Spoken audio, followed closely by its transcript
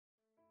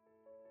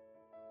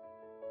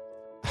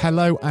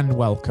Hello and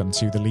welcome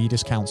to the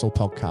Leaders Council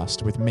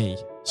podcast with me,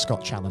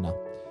 Scott Challoner.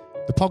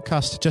 The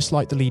podcast, just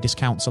like the Leaders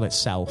Council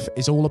itself,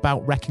 is all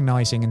about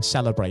recognising and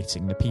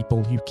celebrating the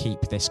people who keep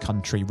this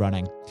country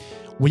running.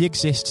 We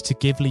exist to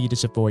give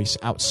leaders a voice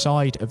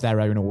outside of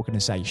their own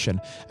organisation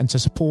and to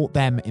support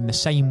them in the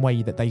same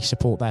way that they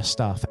support their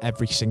staff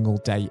every single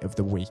day of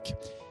the week.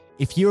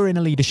 If you're in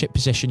a leadership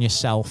position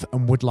yourself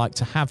and would like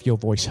to have your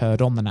voice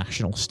heard on the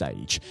national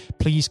stage,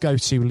 please go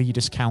to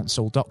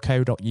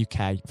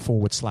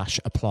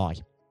leaderscouncil.co.uk/apply.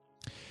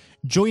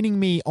 Joining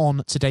me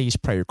on today's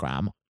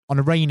programme, on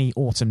a rainy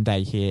autumn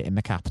day here in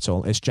the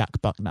capital, is Jack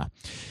Buckner.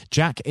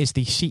 Jack is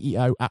the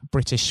CEO at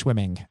British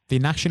Swimming, the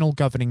national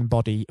governing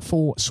body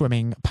for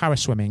swimming,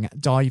 paraswimming,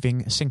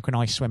 diving,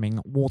 synchronised swimming,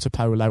 water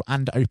polo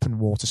and open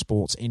water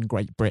sports in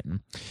Great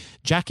Britain.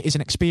 Jack is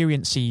an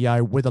experienced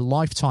CEO with a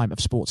lifetime of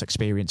sports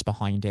experience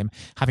behind him,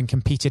 having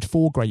competed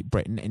for Great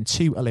Britain in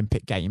 2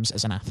 Olympic Games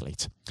as an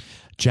athlete.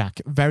 Jack,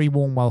 very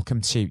warm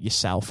welcome to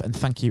yourself and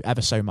thank you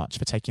ever so much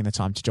for taking the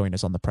time to join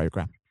us on the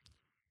programme.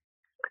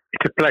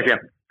 It's a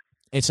pleasure.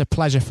 It's a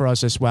pleasure for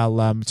us as well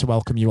to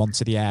welcome you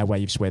onto the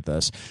airwaves with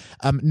us.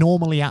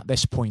 Normally at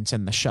this point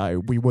in the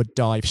show, we would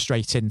dive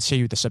straight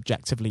into the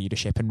subject of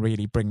leadership and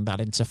really bring that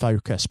into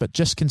focus. But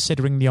just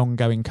considering the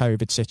ongoing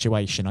COVID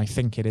situation, I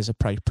think it is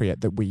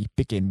appropriate that we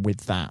begin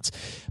with that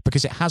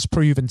because it has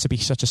proven to be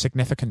such a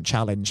significant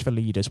challenge for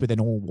leaders within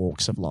all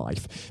walks of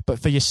life. But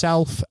for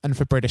yourself and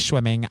for British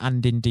Swimming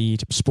and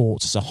indeed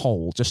sports as a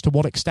whole, just to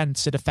what extent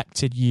has it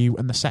affected you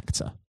and the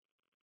sector?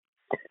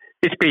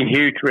 It's been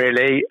huge,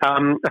 really.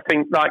 I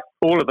think, like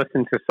all of us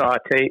in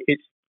society,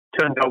 it's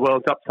turned our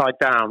worlds upside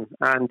down,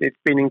 and it's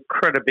been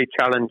incredibly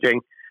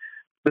challenging.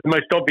 The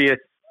most obvious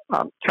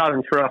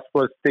challenge for us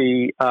was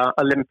the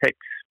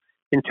Olympics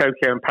in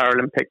Tokyo and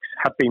Paralympics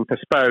have been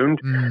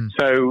postponed.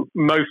 So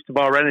most of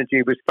our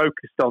energy was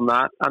focused on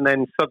that, and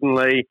then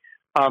suddenly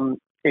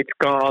it's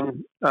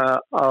gone.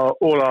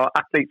 All our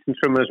athletes and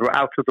swimmers were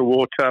out of the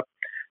water,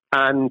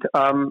 and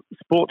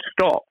sports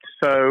stopped.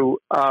 So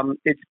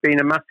it's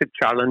been a massive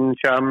challenge.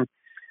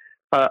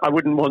 I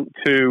wouldn't want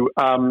to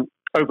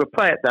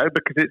overplay it though,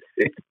 because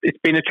it's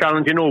been a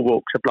challenge in all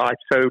walks of life.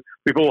 So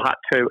we've all had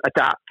to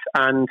adapt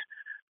and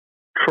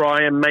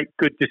try and make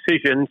good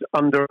decisions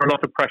under a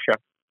lot of pressure.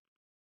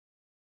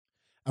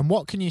 And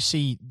what can you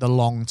see the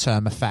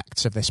long-term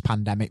effects of this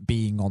pandemic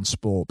being on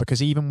sport?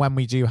 Because even when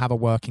we do have a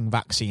working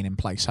vaccine in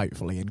place,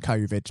 hopefully, and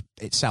COVID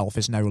itself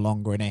is no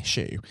longer an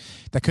issue,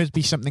 there could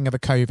be something of a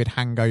COVID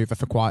hangover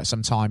for quite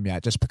some time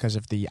yet, just because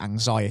of the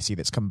anxiety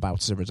that's come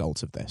about as a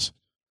result of this.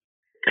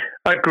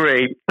 I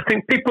agree. I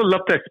think people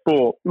love their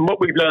sport. And what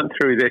we've learned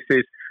through this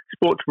is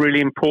sport's really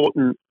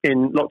important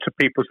in lots of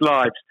people's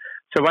lives.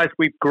 So as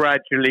we've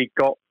gradually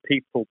got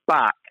people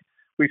back,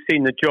 we've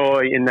seen the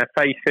joy in their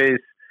faces.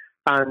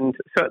 And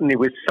certainly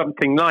with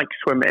something like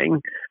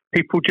swimming,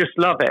 people just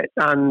love it.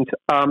 And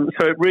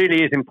so it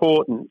really is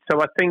important.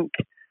 So I think,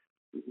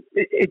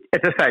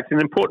 as I say, it's an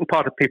important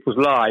part of people's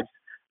lives.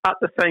 At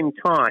the same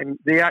time,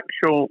 the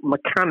actual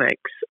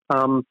mechanics,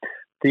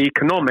 the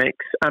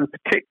economics, and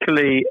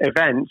particularly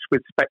events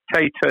with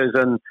spectators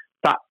and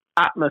that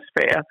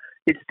atmosphere,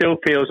 it still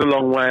feels a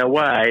long way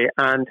away.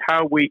 And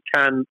how we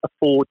can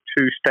afford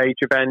to stage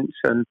events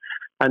and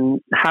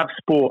have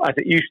sport as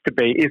it used to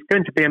be is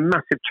going to be a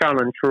massive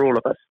challenge for all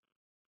of us.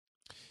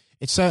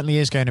 It certainly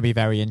is going to be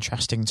very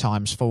interesting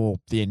times for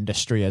the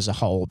industry as a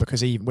whole,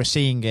 because we're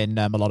seeing in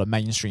a lot of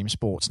mainstream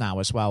sports now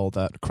as well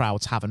that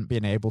crowds haven't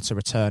been able to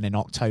return in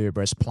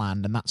October as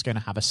planned, and that's going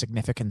to have a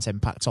significant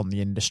impact on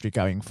the industry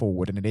going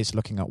forward. And it is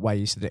looking at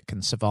ways that it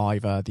can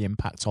survive the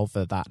impact of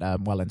that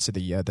well into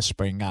the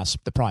spring, as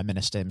the Prime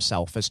Minister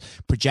himself has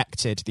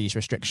projected these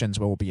restrictions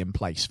will be in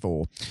place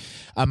for.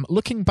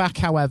 Looking back,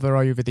 however,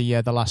 over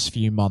the last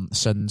few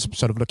months and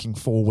sort of looking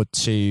forward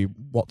to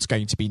what's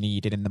going to be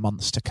needed in the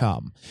months to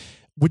come,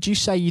 would you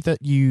say that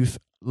you've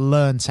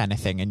learnt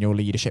anything in your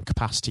leadership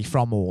capacity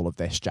from all of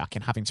this, Jack,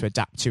 in having to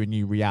adapt to a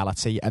new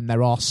reality? And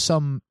there are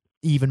some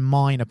even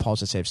minor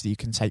positives that you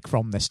can take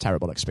from this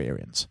terrible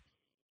experience.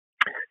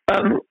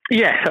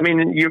 Yes, I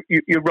mean,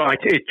 you're right.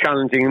 It is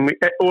challenging. And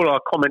all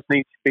our comments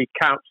need to be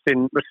couched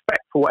in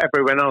respect for what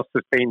everyone else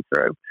has been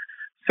through.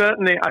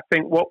 Certainly, I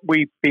think what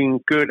we've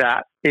been good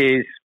at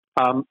is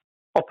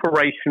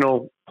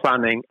operational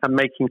planning and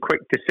making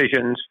quick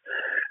decisions.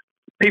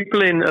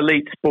 People in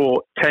elite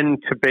sport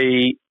tend to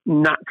be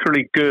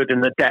naturally good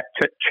and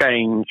adept at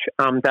change.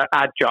 They're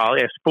agile.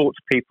 Sports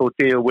people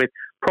deal with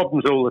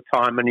problems all the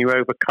time and you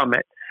overcome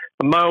it.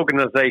 And my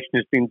organisation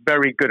has been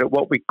very good at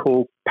what we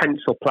call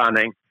pencil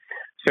planning.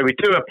 So we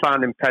do a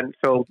plan in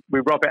pencil,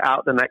 we rub it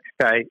out the next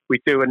day, we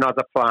do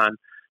another plan.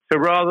 So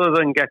rather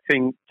than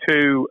getting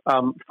too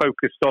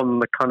focused on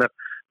the kind of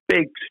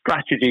big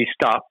strategy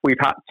stuff,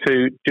 we've had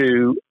to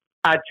do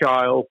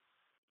agile,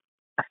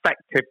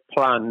 effective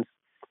plans.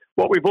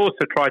 What we've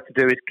also tried to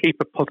do is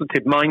keep a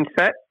positive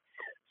mindset.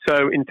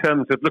 So in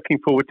terms of looking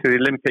forward to the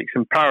Olympics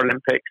and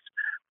Paralympics,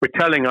 we're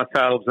telling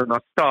ourselves and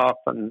our staff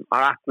and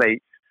our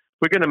athletes,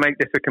 we're going to make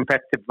this a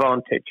competitive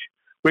advantage.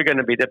 We're going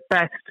to be the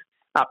best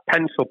at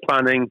pencil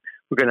planning.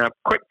 We're going to have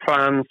quick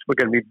plans. We're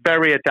going to be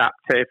very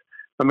adaptive,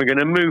 and we're going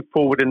to move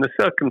forward in the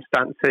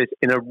circumstances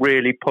in a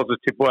really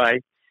positive way.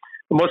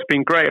 And what's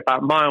been great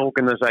about my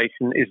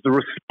organisation is the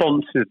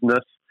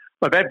responsiveness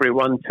of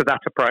everyone to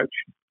that approach.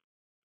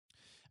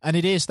 And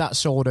it is that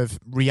sort of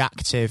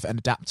reactive and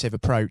adaptive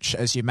approach,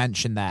 as you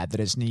mentioned there, that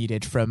is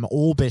needed from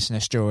all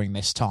business during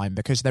this time,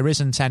 because there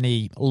isn't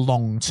any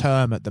long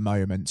term at the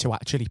moment to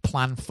actually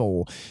plan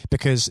for,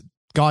 because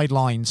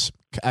guidelines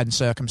and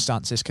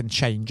circumstances can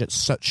change at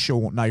such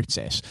short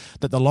notice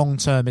that the long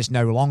term is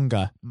no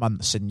longer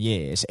months and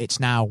years. It's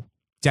now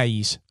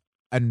days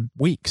and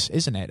weeks,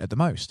 isn't it, at the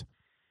most?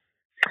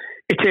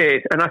 It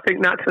is. And I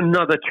think that's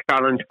another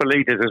challenge for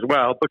leaders as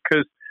well,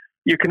 because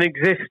you can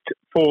exist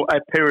for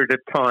a period of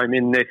time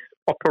in this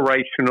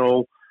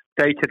operational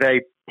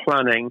day-to-day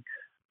planning,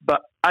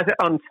 but as it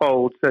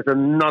unfolds, there's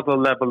another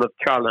level of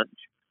challenge,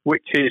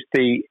 which is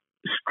the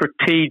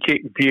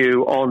strategic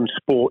view on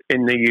sport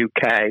in the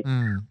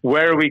UK.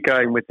 Where are we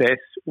going with this?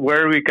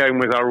 Where are we going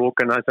with our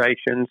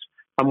organisations?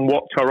 And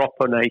what's our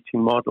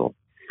operating model?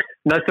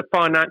 And as the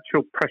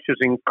financial pressures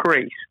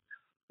increase,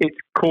 it's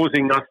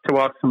causing us to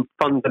ask some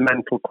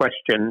fundamental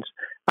questions.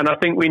 And I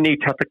think we need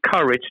to have the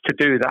courage to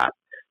do that.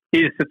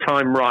 Is the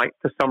time right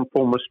for some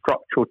form of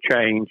structural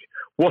change?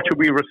 What are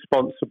we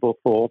responsible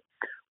for?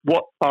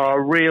 What are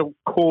our real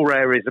core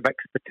areas of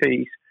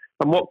expertise?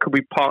 And what could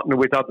we partner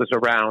with others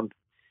around?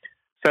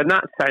 So in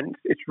that sense,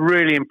 it's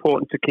really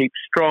important to keep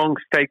strong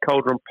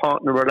stakeholder and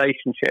partner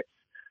relationships,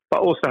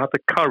 but also have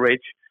the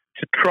courage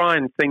to try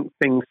and think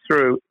things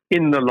through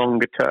in the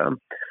longer term,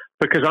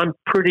 because I'm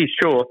pretty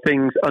sure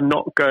things are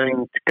not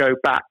going to go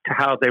back to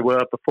how they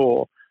were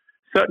before.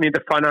 Certainly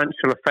the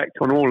financial effect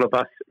on all of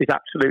us is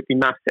absolutely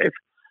massive,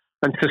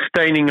 and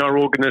sustaining our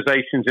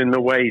organisations in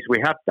the ways we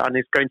have done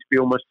is going to be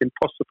almost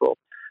impossible,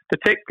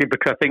 particularly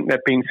because I think there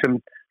have been some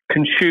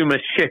consumer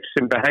shifts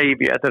in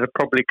behaviour that are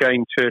probably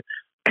going to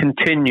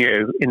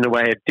continue in the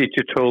way of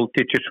digital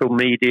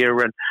media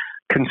and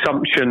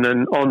consumption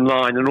and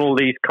online and all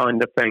these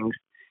kind of things.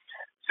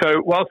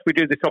 So whilst we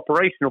do this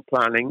operational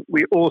planning,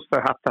 we also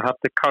have to have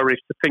the courage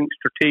to think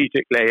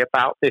strategically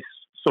about this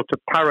sort of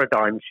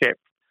paradigm shift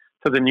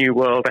for the new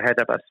world ahead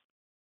of us.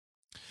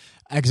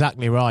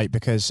 Exactly right,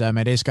 because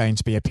it is going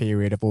to be a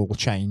period of all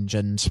change,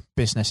 and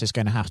business is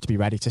going to have to be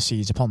ready to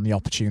seize upon the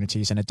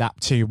opportunities and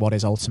adapt to what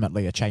is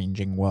ultimately a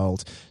changing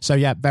world. So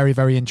yeah, very,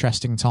 very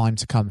interesting time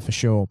to come for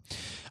sure.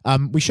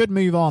 We should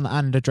move on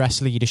and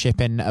address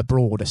leadership in a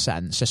broader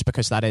sense, just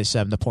because that is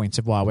the point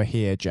of why we're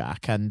here,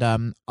 Jack. And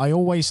I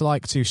always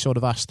like to sort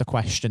of ask the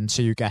question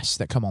to guests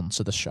that come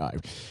onto the show.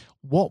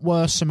 What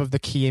were some of the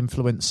key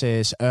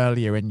influences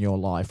earlier in your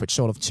life which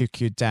sort of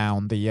took you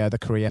down the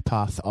career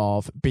path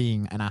of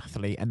being an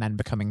athlete and then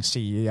becoming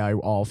CEO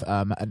of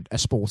a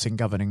sporting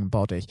governing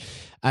body?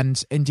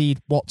 And indeed,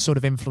 what sort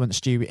of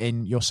influenced you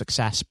in your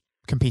success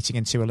competing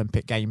in 2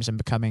 Olympic Games and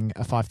becoming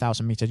a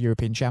 5,000 metre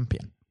European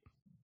champion?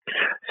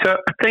 So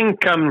I think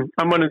I'm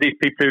one of these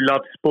people who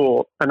love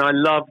sport, and I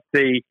love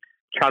the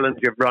challenge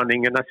of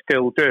running, and I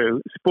still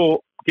do.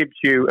 Sport gives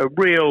you a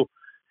real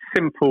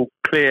simple,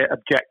 clear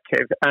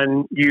objective,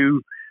 and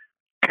you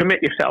commit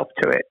yourself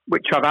to it,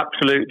 which I've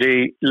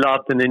absolutely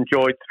loved and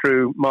enjoyed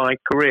through my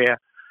career.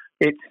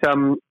 It's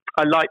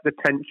I like the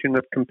tension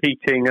of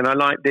competing, and I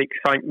like the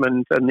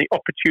excitement and the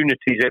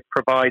opportunities it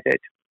provided.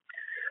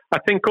 I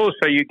think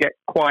also you get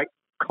quite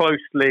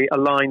closely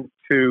aligned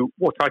to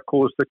what I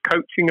call the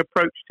coaching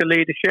approach to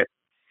leadership.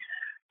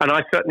 And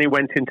I certainly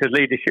went into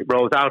leadership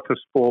roles out of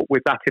sport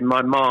with that in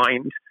my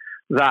mind,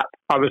 that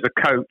I was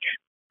a coach,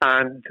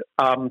 and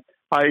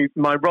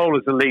my role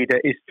as a leader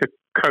is to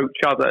coach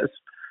others.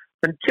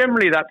 And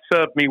generally that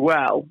served me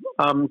well,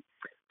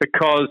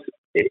 because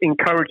it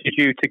encourages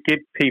you to give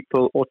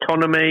people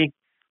autonomy,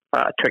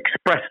 to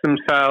express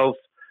themselves,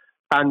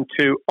 and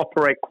to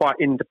operate quite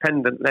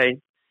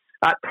independently.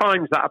 At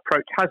times that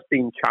approach has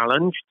been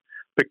challenged,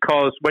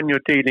 because when you're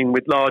dealing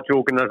with large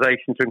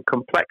organisations and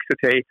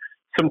complexity,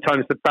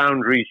 sometimes the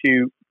boundaries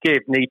you give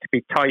need to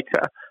be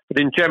tighter. But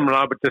in general,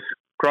 I would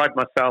describe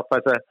myself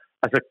as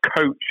a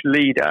coach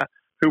leader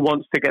who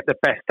wants to get the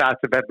best out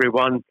of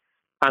everyone,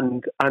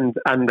 and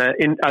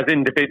as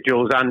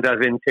individuals and as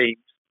in teams.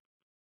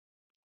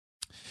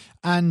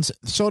 And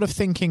sort of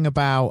thinking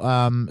about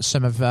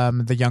some of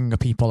the younger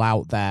people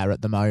out there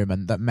at the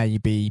moment that may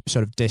be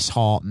sort of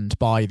disheartened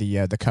by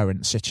the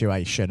current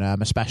situation,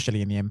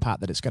 especially in the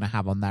impact that it's going to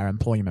have on their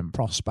employment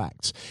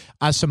prospects.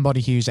 As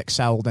somebody who's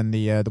excelled in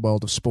the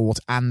world of sport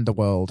and the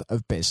world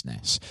of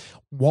business,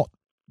 what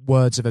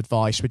words of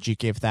advice would you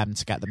give them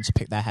to get them to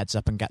pick their heads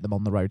up and get them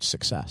on the road to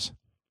success?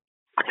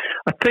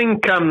 I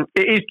think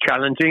it is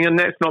challenging, and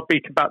let's not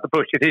beat about the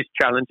bush. It is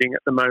challenging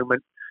at the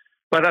moment.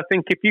 But I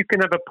think if you can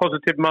have a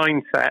positive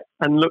mindset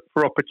and look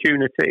for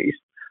opportunities,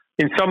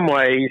 in some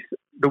ways,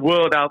 the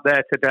world out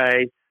there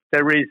today,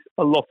 there is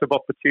a lot of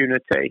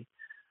opportunity.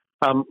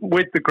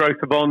 With the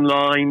growth of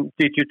online,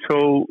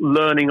 digital,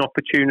 learning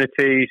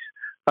opportunities,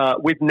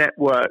 with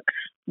networks,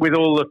 with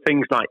all the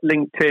things like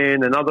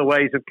LinkedIn and other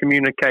ways of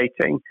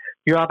communicating,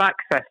 you have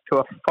access to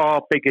a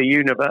far bigger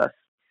universe.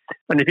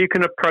 And if you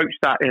can approach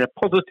that in a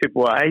positive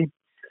way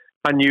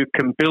and you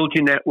can build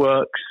your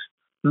networks,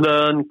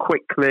 learn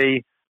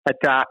quickly,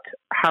 adapt,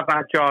 have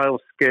agile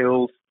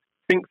skills,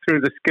 think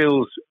through the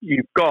skills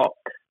you've got,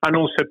 and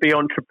also be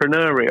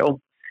entrepreneurial,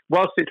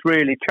 whilst it's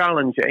really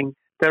challenging,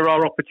 there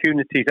are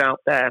opportunities out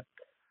there.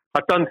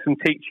 I've done some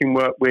teaching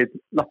work with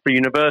Loughborough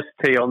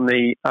University on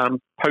the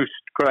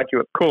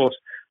postgraduate course.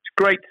 It's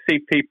great to see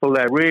people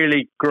there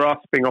really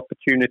grasping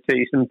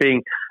opportunities and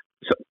being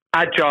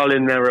agile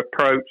in their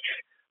approach,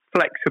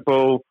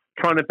 flexible,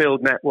 trying to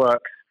build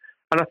networks.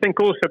 And I think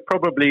also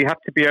probably you have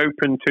to be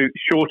open to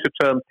shorter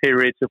term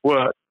periods of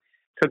work.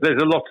 So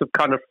there's a lot of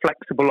kind of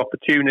flexible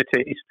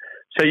opportunities.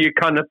 So you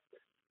kind of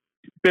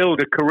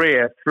build a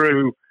career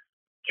through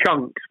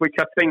chunks, which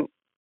I think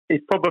is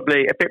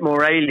probably a bit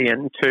more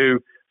alien to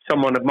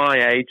someone of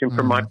my age and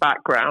from my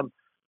background.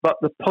 But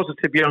the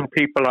positive young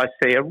people I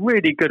see are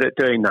really good at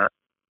doing that.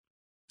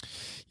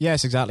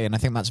 Yes, exactly. And I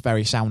think that's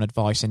very sound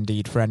advice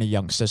indeed for any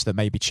youngsters that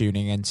may be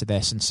tuning into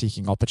this and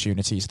seeking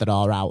opportunities that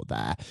are out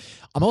there.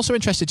 I'm also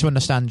interested to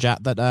understand, Jack,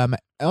 that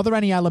are there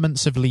any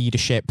elements of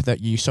leadership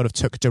that you sort of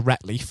took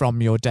directly from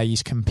your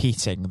days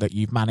competing that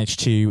you've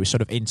managed to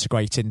sort of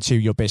integrate into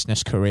your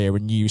business career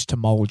and use to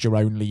mould your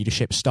own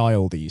leadership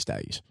style these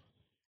days?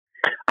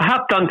 I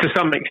have done to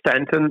some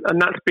extent, and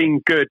that's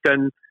been good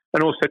and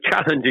also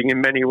challenging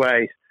in many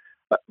ways.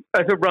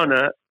 As a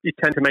runner, you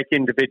tend to make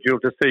individual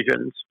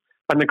decisions.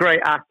 And the great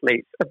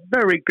athletes are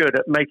very good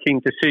at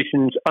making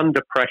decisions under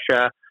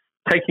pressure,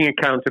 taking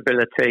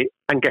accountability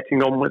and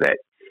getting on with it.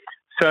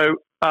 So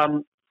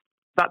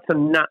that's a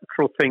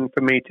natural thing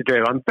for me to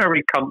do. I'm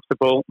very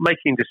comfortable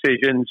making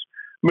decisions,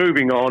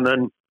 moving on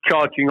and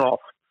charging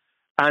off.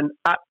 And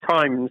at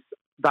times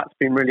that's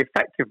been really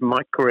effective in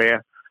my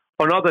career.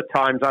 On other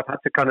times I've had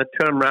to kind of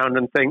turn around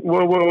and think,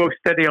 whoa,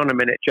 steady on a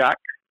minute, Jack.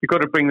 You've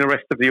got to bring the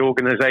rest of the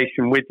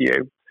organisation with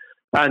you.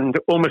 And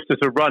almost as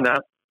a runner,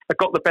 I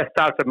got the best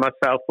out of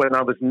myself when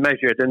I was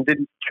measured and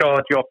didn't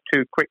charge off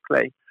too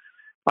quickly.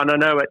 And I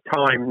know at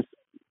times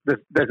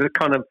there's a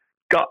kind of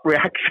gut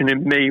reaction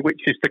in me,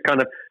 which is to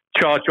kind of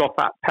charge off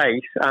at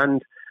pace.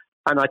 And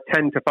I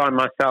tend to find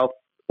myself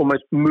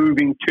almost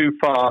moving too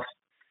fast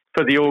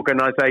for the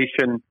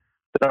organisation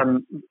that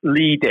I'm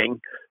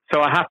leading.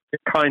 So I have to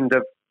kind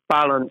of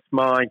balance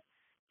my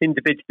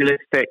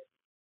individualistic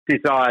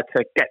desire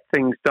to get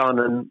things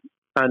done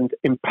and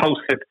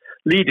impulsive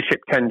leadership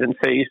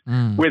tendencies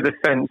with a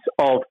sense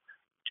of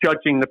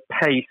judging the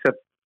pace of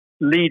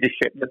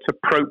leadership that's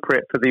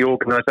appropriate for the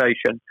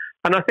organisation.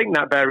 And I think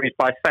that varies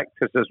by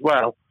sectors as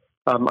well.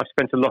 I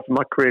spent a lot of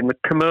my career in the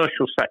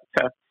commercial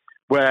sector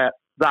where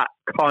that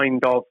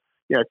kind of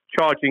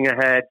charging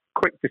ahead,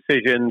 quick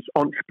decisions,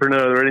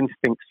 entrepreneurial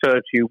instinct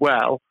serves you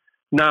well.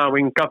 Now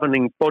in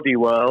governing body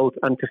world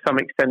and to some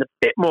extent a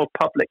bit more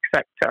public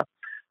sector,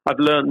 I've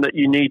learned that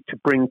you need to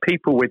bring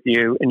people with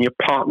you and your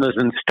partners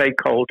and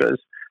stakeholders,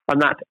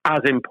 and that's as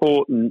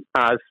important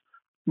as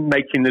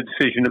making the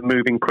decision of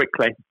moving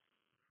quickly.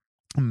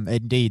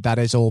 Indeed, that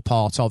is all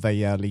part of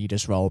a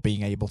leader's role,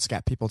 being able to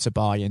get people to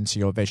buy into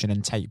your vision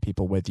and take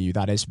people with you.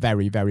 That is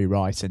very, very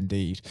right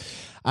indeed.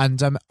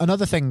 And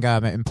another thing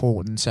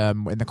important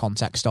in the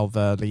context of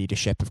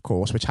leadership, of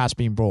course, which has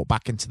been brought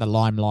back into the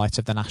limelight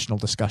of the national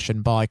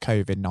discussion by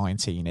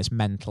COVID-19 is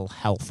mental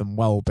health and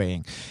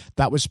well-being.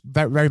 That was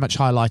very, very much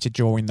highlighted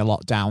during the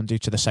lockdown due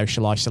to the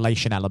social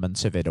isolation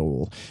element of it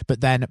all.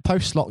 But then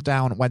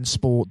post-lockdown, when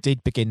sport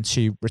did begin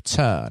to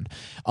return,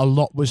 a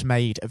lot was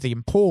made of the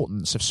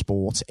importance of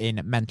sport in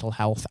mental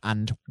health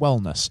and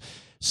wellness.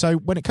 So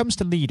when it comes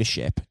to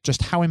leadership,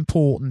 just how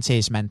important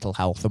is mental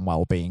health and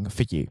well-being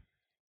for you?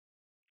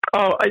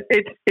 Oh,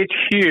 it's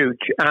huge.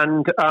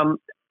 And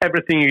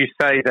everything you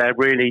say there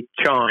really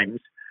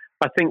chimes.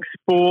 I think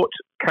sport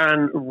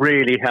can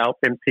really help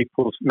in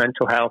people's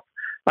mental health.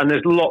 And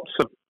there's lots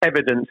of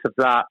evidence of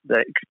that,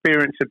 the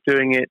experience of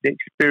doing it, the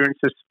experience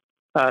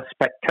of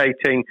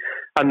spectating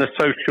and the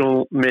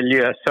social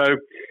milieu. So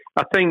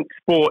I think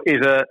sport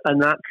is a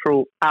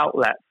natural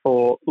outlet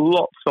for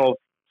lots of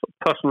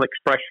personal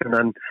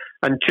expression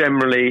and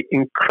generally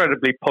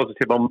incredibly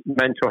positive on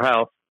mental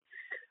health.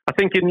 I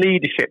think in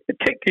leadership,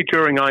 particularly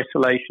during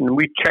isolation,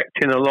 we've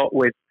checked in a lot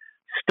with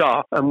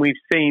staff and we've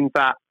seen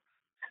that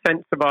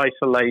sense of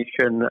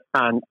isolation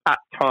and at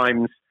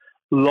times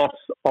loss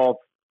of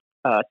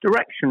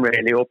direction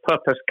really or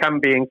purpose can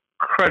be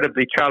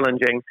incredibly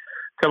challenging.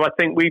 So I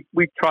think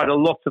we've tried a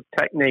lot of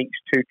techniques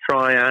to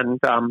try and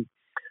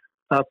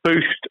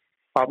boost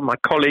my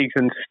colleagues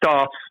and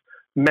staff's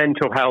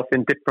mental health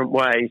in different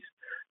ways.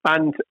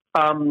 And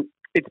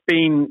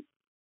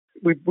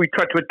we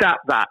tried to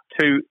adapt that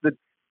to the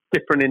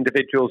different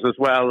individuals as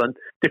well and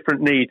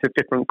different needs of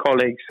different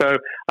colleagues. So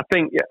I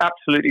think you're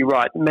absolutely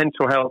right.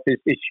 Mental health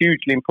is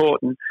hugely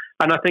important.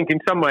 And I think in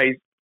some ways,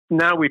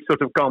 now we've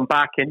sort of gone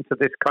back into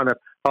this kind of,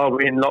 are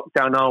we in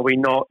lockdown, are we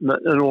not,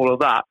 and all of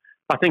that.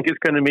 I think it's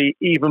going to be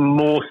even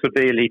more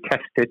severely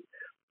tested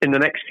in the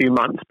next few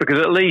months because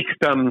at least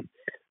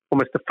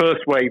almost the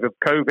first wave of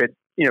COVID,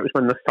 it was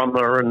when the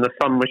summer and the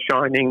sun was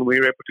shining, we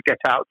were able to get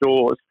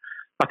outdoors.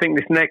 I think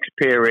this next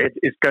period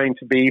is going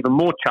to be even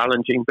more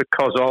challenging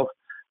because of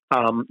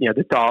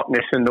the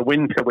darkness and the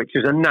winter, which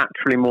is a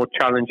naturally more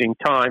challenging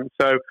time.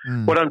 So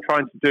what I'm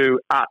trying to do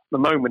at the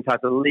moment as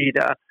a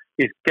leader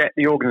is get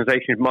the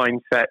organisation's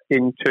mindset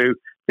into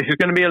this is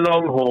going to be a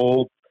long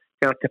haul.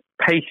 You have to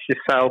pace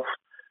yourself,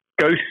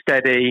 go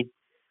steady.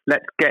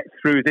 Let's get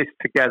through this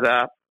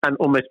together, and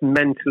almost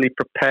mentally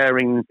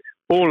preparing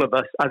all of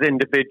us as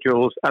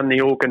individuals and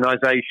the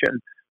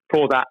organisation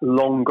for that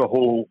longer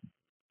haul.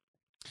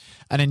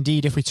 And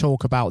indeed, if we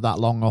talk about that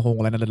longer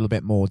haul in a little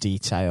bit more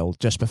detail,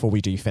 just before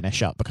we do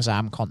finish up, because I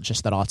am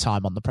conscious that our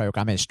time on the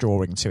programme is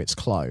drawing to its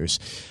close,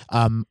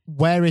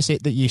 where is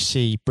it that you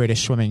see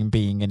British swimming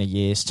being in a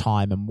year's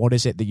time, and what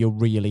is it that you're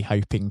really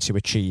hoping to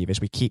achieve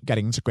as we keep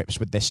getting to grips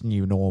with this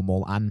new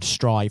normal and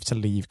strive to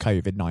leave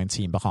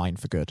COVID-19 behind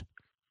for good?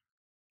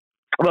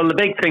 Well, the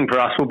big thing for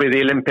us will be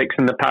the Olympics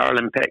and the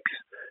Paralympics.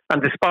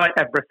 And despite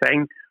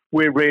everything,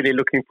 we're really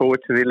looking forward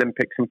to the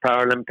Olympics and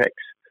Paralympics.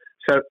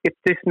 So if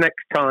this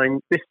time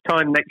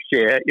next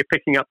year, you're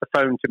picking up the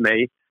phone to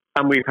me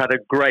and we've had a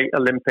great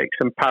Olympics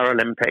and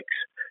Paralympics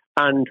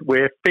and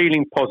we're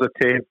feeling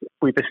positive,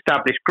 we've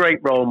established great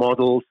role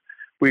models,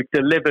 we've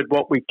delivered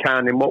what we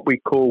can in what we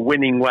call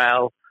winning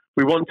well.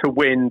 We want to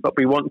win, but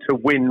we want to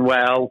win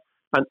well,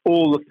 and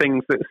all the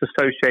things that's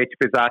associated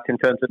with that in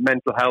terms of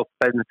mental health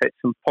benefits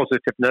and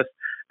positiveness.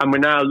 And we're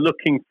now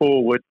looking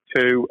forward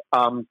to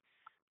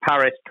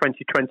Paris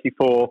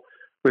 2024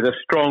 with a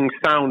strong,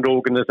 sound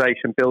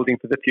organisation building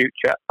for the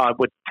future. I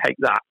would take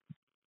that.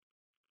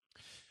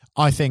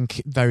 I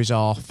think those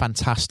are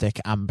fantastic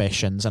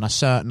ambitions, and I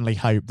certainly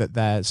hope that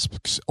there's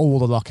all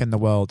the luck in the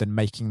world in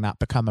making that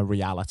become a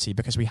reality,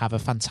 because we have a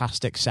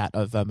fantastic set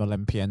of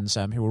Olympians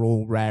who are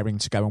all raring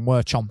to go and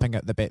were chomping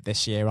at the bit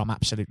this year, I'm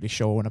absolutely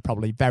sure, and are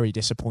probably very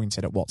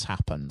disappointed at what's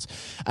happened.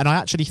 And I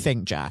actually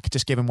think, Jack,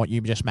 just given what you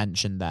just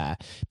mentioned there,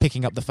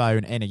 picking up the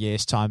phone in a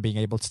year's time, being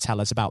able to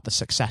tell us about the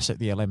success at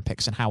the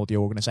Olympics and how the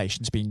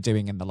organisation's been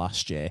doing in the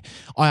last year,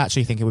 I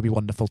actually think it would be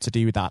wonderful to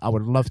do that. I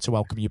would love to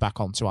welcome you back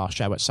onto our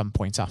show at some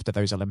point after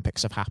those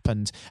Olympics have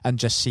happened and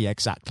just see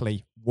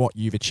exactly what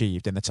you've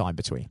achieved in the time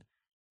between.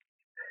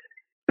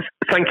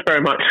 Thank you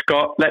very much,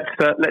 Scott. Let's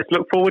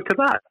look forward to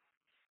that.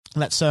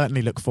 Let's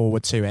certainly look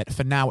forward to it.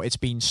 For now, it's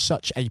been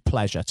such a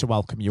pleasure to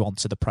welcome you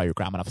onto the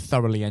programme, and I've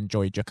thoroughly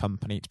enjoyed your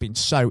company. It's been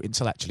so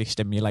intellectually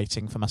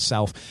stimulating for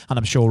myself, and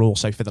I'm sure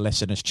also for the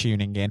listeners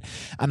tuning in.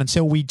 And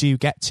until we do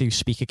get to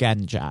speak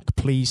again, Jack,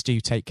 please do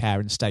take care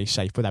and stay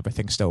safe with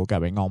everything still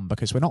going on,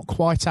 because we're not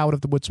quite out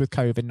of the woods with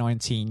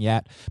COVID-19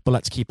 yet, but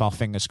let's keep our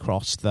fingers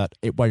crossed that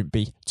it won't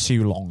be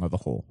too long of a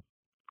haul.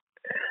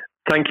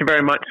 Thank you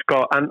very much,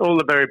 Scott, and all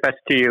the very best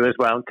to you as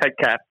well. Take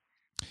care.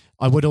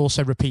 I would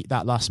also repeat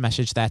that last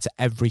message there to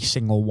every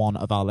single one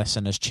of our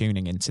listeners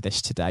tuning into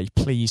this today.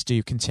 Please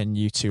do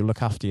continue to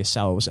look after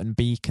yourselves and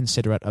be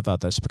considerate of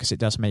others, because it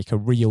does make a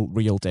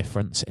real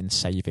difference in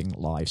saving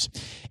lives.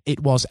 It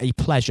was a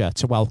pleasure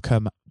to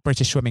welcome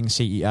British Swimming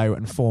CEO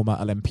and former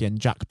Olympian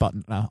Jack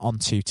Buckner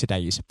onto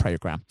today's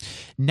programme.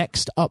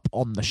 Next up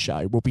on the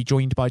show, we'll be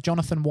joined by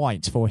Jonathan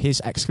White for his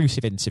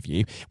exclusive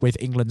interview with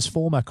England's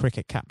former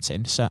cricket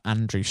captain, Sir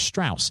Andrew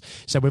Strauss.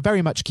 So we're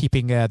very much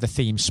keeping the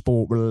theme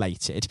sport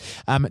related.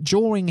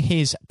 During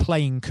his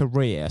playing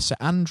career, Sir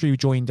Andrew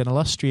joined an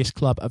illustrious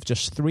club of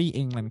just 3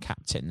 England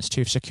captains to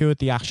have secured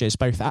the Ashes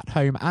both at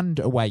home and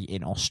away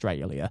in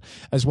Australia,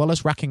 as well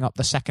as racking up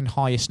the second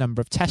highest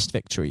number of Test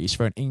victories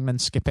for an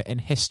England skipper in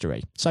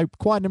history. So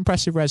quite an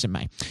impressive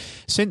resume.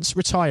 Since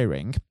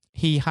retiring,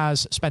 he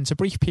has spent a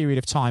brief period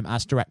of time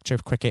as Director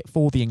of Cricket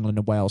for the England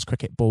and Wales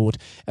Cricket Board,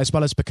 as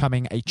well as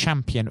becoming a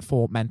champion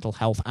for mental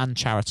health and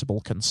charitable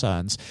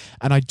concerns.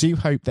 And I do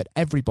hope that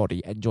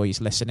everybody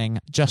enjoys listening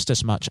just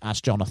as much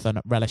as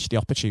Jonathan relished the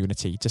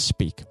opportunity to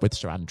speak with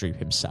Sir Andrew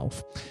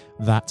himself.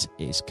 That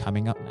is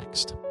coming up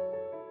next.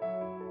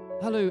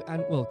 Hello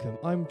and welcome.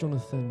 I'm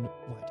Jonathan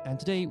White, and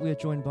today we are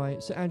joined by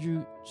Sir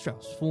Andrew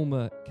Strauss,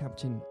 former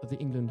captain of the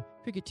England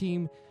cricket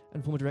team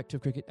and former director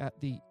of cricket at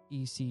the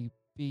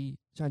ECB.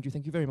 Sir Andrew,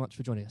 thank you very much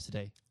for joining us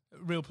today.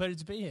 Real pleasure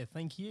to be here.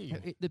 Thank you.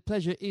 The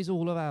pleasure is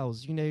all of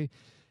ours. You know,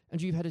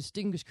 Andrew, you've had a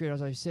distinguished career,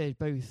 as I said,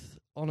 both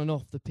on and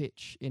off the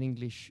pitch in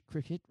English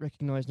cricket,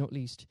 recognised not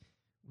least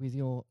with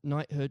your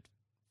knighthood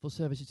for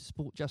services to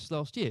sport just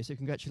last year. So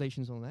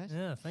congratulations on that.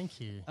 Yeah,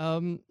 thank you.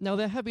 Now,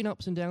 there have been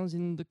ups and downs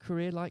in the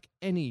career, like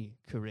any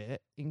career,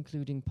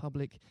 including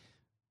public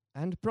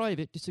and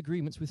private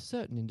disagreements with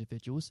certain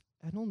individuals.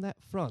 And on that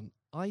front,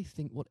 I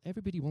think what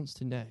everybody wants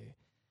to know,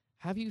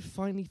 have you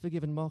finally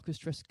forgiven Marcus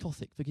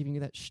Trescothick for giving you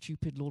that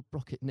stupid Lord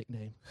Brocket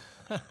nickname?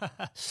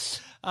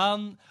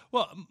 Well,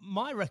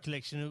 my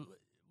recollection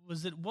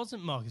was that it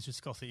wasn't Marcus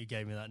Trescothick who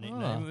gave me that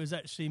nickname. It was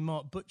actually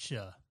Mark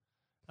Butcher.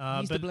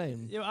 He's to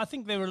blame. You know, I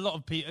think there were a lot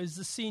of people. It was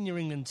the senior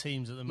England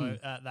teams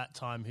at that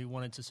time who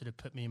wanted to sort of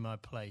put me in my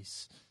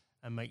place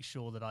and make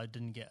sure that I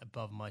didn't get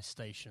above my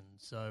station.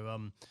 So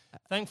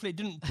thankfully it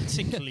didn't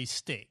particularly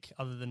stick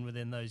other than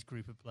within those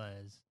group of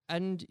players.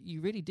 And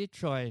you really did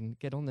try and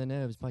get on their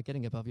nerves by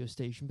getting above your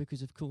station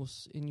because, of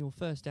course, in your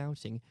first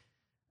outing,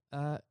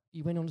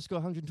 you went on to score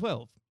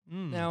 112.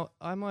 Now,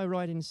 am I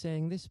right in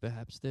saying this,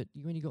 perhaps, that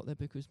you only got there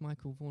because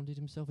Michael Vaughan did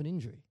himself an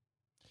injury?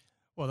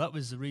 Well, that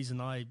was the reason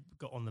I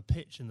got on the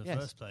pitch in the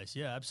first place.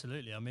 Yeah,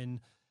 absolutely. I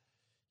mean,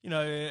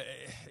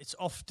 it's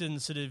often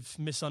sort of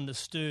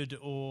misunderstood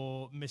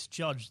or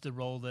misjudged the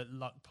role that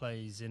luck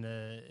plays in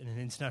an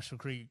international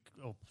cricket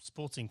or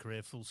sporting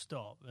career, full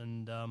stop.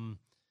 And,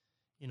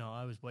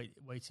 I was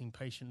waiting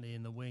patiently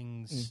in the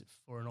wings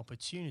for an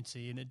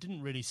opportunity, and it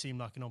didn't really seem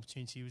like an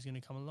opportunity was going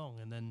to come along.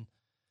 And then,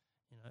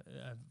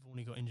 I've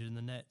only got injured in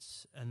the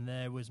nets, and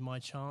there was my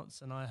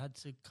chance, and I had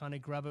to kind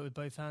of grab it with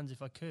both hands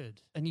if I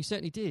could. And you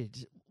certainly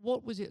did.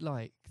 What was it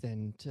like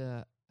then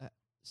to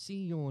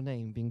see your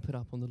name being put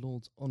up on the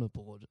Lord's Honour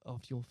Board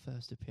after your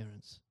first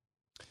appearance?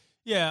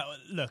 Yeah,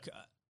 look,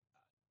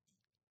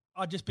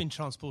 I'd just been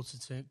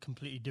transported to a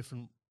completely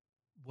different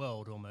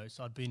world almost.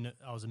 I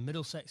was a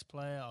Middlesex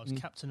player, I was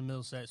captain of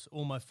Middlesex,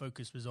 all my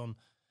focus was on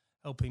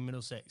helping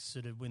Middlesex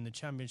sort of win the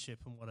championship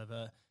and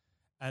whatever.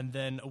 And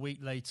then a week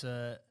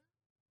later,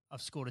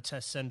 I've scored a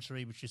test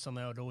century, which is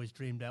something I'd always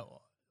dreamed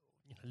out,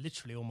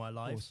 literally all my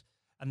life.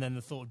 And then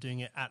the thought of doing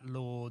it at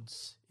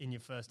Lord's in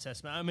your first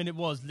test match. I mean, it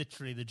was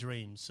literally the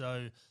dream.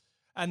 So,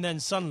 and then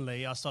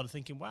suddenly I started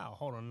thinking, wow,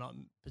 hold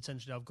on,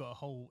 potentially I've got a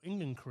whole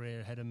England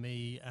career ahead of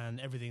me and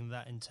everything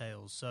that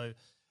entails. So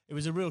it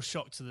was a real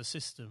shock to the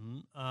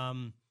system.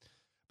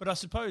 But I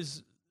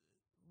suppose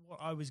what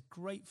I was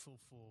grateful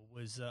for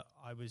was that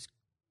I was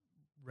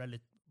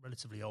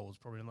relatively old,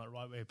 probably not the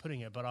right way of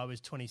putting it, but I was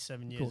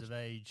 27 years of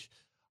age.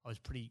 I was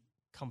pretty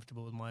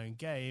comfortable with my own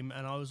game.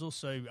 And I was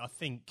also, I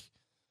think,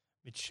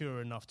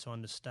 mature enough to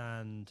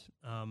understand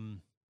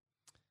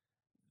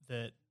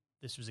that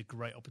this was a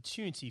great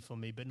opportunity for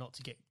me, but not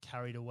to get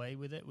carried away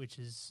with it, which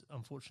is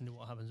unfortunately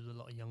what happens with a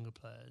lot of younger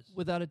players.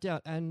 Without a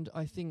doubt. And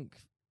I think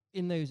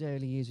in those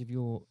early years of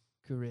your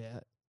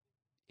career,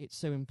 it's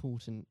so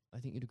important, I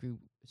think you'd agree,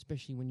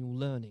 especially when you're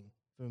learning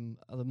from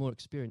other more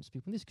experienced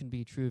people. And this can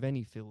be true of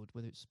any field,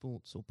 whether it's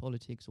sports or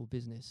politics or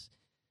business,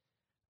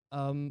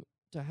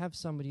 to have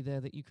somebody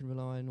there that you can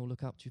rely on or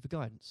look up to for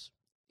guidance.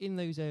 In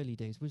those early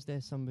days, was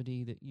there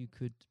somebody that you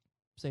could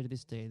say to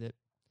this day that,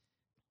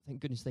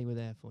 thank goodness they were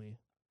there for you?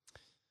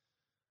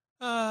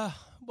 Well,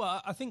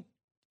 I think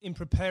in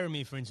preparing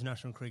me for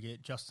international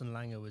cricket, Justin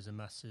Langer was a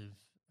massive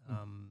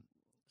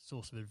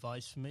source of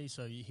advice for me.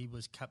 So he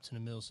was captain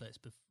of Middlesex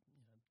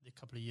a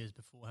couple of years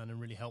beforehand and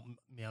really helped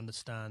me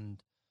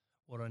understand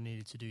what I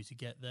needed to do to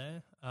get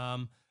there.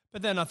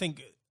 But then I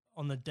think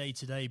on the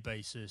day-to-day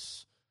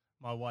basis,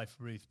 my wife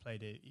Ruth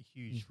played a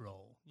huge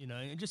role,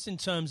 just in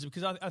terms of,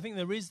 because I think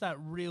there is that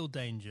real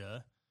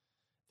danger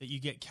that you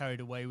get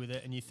carried away with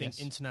it and you think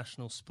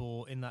international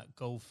sport in that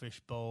goldfish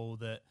bowl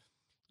that,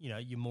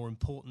 you're more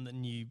important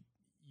than you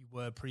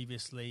were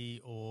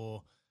previously,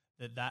 or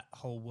that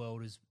whole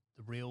world is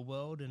the real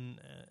world. And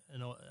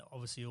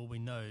obviously all we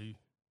know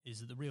is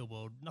that the real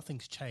world,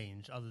 nothing's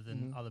changed other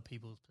than other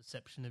people's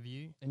perception of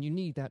you. And you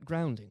need that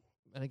grounding.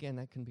 And again,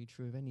 that can be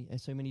true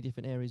of so many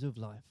different areas of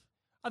life.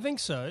 I think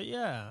so,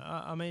 yeah.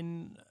 I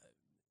mean,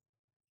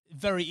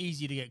 very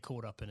easy to get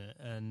caught up in it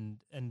and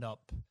end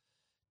up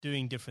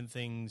doing different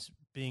things,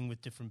 being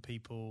with different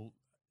people,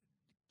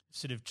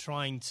 sort of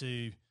trying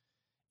to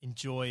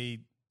enjoy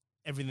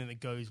everything that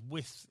goes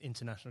with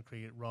international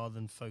cricket rather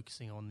than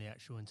focusing on the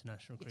actual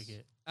international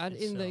cricket. And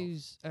itself. In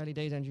those early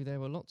days, Andrew, there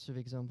were lots of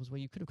examples where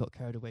you could have got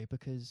carried away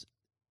because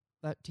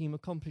that team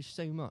accomplished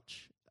so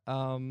much.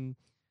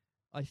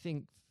 I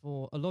think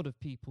for a lot of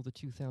people, the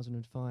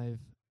 2005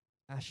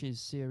 Ashes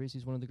series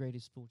is one of the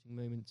greatest sporting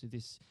moments of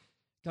this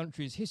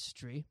country's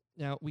history.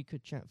 Now, we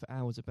could chat for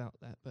hours about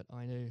that, but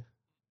I know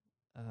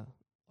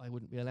I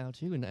wouldn't be allowed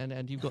to,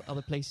 and you've got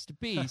other places to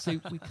be, so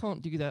we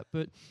can't do that.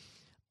 But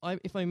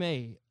if I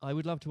may, I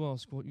would love to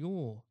ask what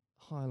your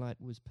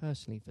highlight was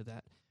personally for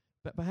that,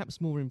 but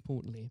perhaps more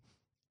importantly,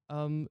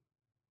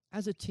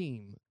 as a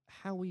team,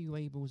 how were you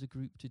able as a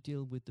group to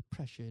deal with the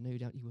pressure no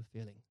doubt you were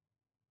feeling?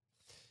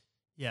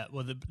 Yeah,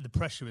 well, the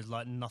pressure is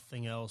like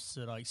nothing else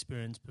that I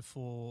experienced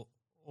before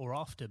or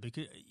after,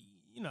 because,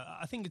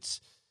 I think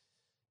it's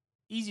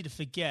easy to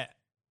forget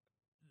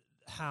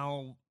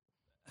how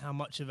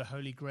much of a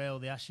holy grail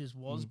the Ashes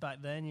was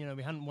back then.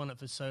 We hadn't won it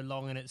for so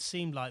long, and it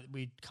seemed like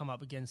we'd come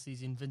up against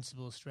these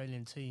invincible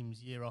Australian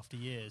teams year after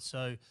year.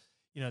 So,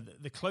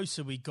 the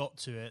closer we got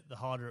to it, the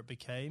harder it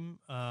became.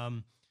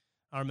 I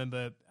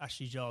remember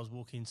Ashley Giles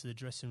walking into the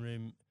dressing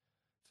room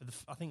for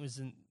I think it was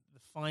in the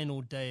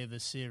final day of the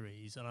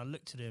series, and I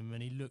looked at him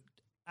and he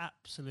looked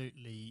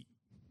absolutely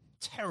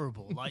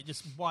terrible, like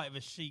just white of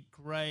a sheet,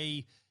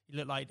 grey. He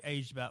looked like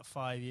aged about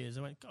 5 years.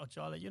 I went, God,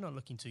 Charlie, you're not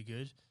looking too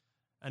good.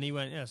 And he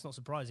went, yeah, it's not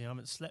surprising. I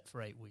haven't slept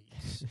for 8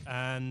 weeks.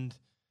 And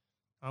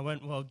I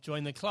went, well,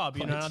 join the club.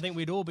 And I think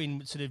we'd all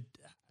been sort of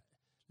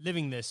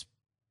living this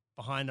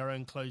behind our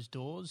own closed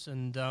doors.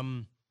 And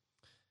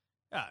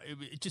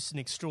it's just an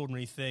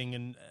extraordinary thing.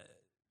 And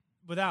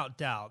without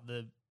doubt,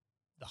 the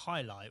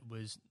highlight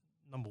was,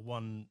 number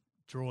one,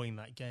 drawing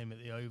that game at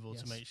the Oval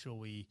to make sure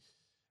we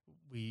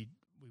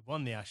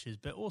won the Ashes,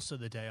 but also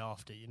the day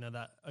after,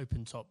 that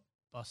open top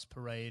bus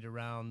parade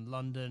around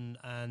London,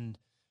 and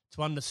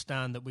to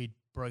understand that we'd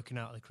broken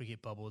out of the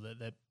cricket bubble, that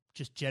they're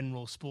just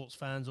general sports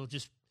fans or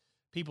just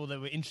people that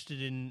were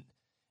interested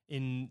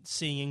in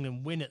seeing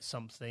England win at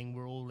something,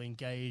 were all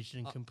engaged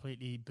and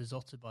completely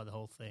besotted by the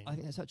whole thing. I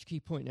think that's such a key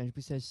point now,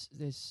 because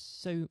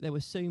there were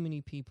so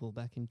many people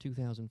back in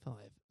 2005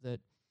 that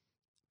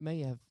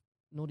may have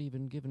not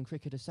even given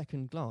cricket a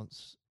second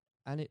glance,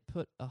 and it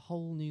put a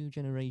whole new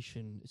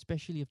generation,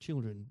 especially of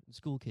children,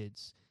 school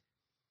kids,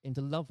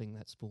 into loving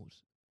that sport.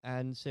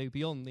 And so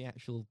beyond the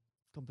actual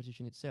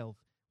competition itself,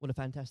 what a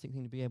fantastic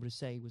thing to be able to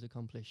say was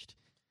accomplished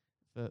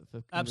for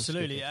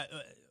absolutely.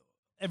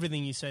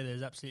 Everything you say there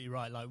is absolutely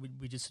right. Like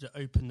we just sort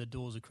of opened the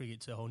doors of cricket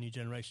to a whole new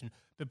generation.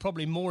 But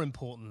probably more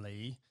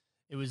importantly,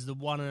 it was the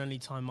one and only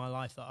time in my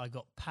life that I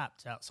got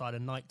papped outside a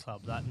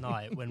nightclub that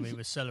night when we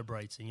were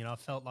celebrating. You know, I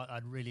felt like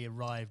I'd really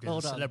arrived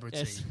as a celebrity.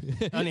 Yes.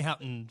 It only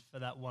happened for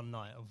that one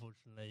night,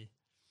 unfortunately.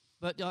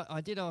 But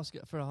I did ask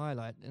for a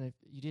highlight, and if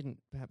you didn't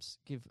perhaps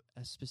give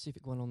a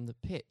specific one on the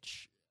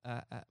pitch,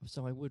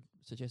 so I would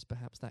suggest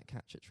perhaps that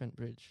catch at Trent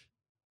Bridge.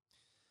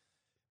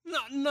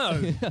 No.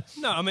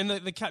 I mean,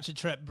 the catch at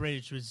Trent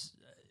Bridge was,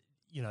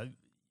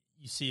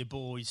 you see a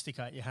ball, you stick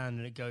out your hand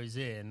and it goes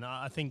in.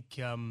 I think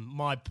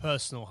my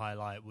personal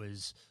highlight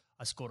was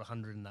I scored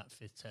 100 in that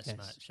fifth Test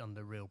match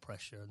under real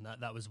pressure, and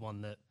that was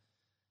one that,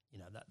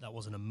 that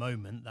wasn't a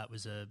moment. That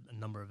was a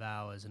number of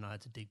hours, and I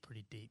had to dig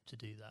pretty deep to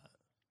do that.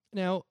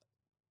 Now,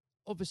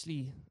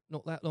 obviously,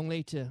 not that long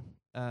later,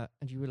 and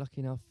you were lucky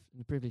enough and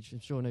the privilege, I'm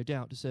sure, no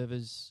doubt, to serve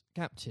as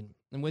captain.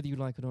 And whether you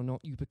like it or not,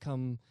 you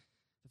become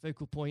the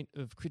focal point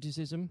of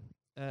criticism.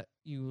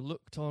 You were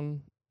looked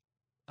on,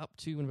 up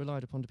to, and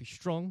relied upon to be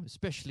strong,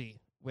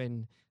 especially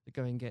when the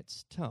going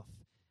gets tough.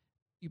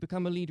 You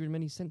become a leader in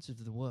many senses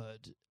of the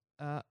word.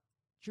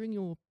 During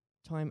your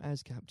time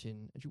as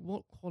captain,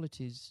 what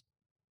qualities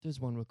does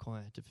one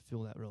require to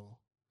fulfill that role?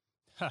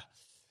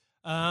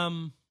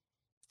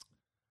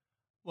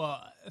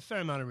 Well, a fair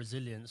amount of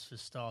resilience for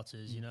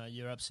starters.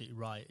 You're absolutely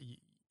right.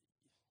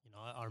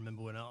 I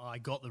remember when I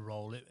got the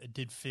role, it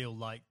did feel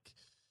like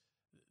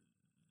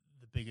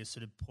the biggest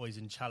sort of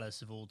poison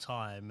chalice of all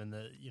time, and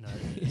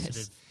sort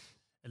of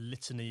a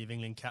litany of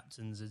England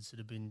captains had sort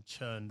of been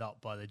churned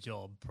up by the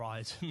job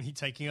prior to me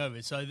taking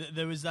over. So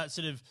there was that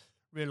sort of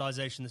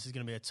realization this is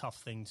going to be a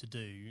tough thing to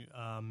do,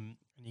 and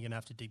you're going to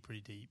have to dig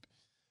pretty deep.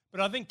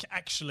 But I think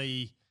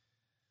actually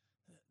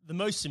the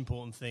most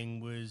important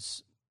thing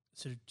was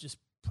sort of just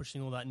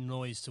pushing all that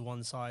noise to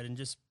one side and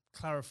just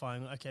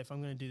clarifying, okay, if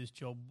I'm going to do this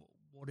job,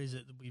 what is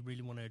it that we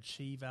really want to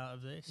achieve out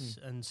of this?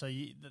 And so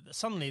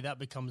suddenly that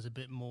becomes a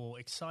bit more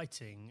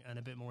exciting and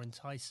a bit more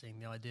enticing,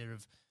 the idea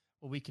of,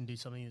 well, we can do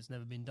something that's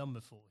never been done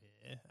before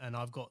here, and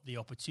I've got the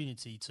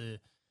opportunity to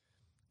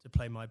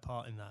play my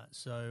part in that.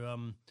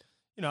 So,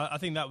 I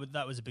think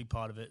that was a big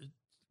part of it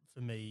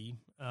for me.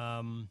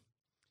 I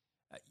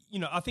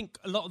think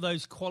a lot of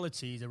those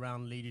qualities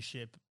around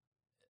leadership,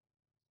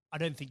 I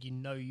don't think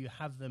you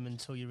have them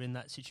until you're in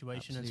that situation.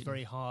 Absolutely. And it's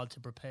very hard to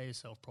prepare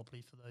yourself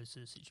properly for those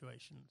sort of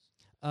situations.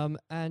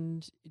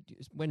 And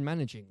when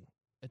managing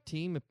a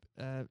team,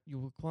 you're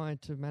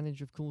required to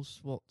manage, of course,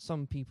 what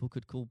some people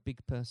could call big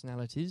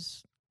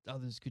personalities.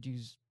 Others could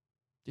use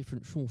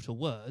different, shorter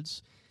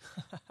words.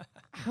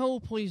 How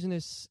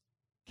poisonous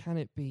can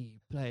it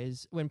be,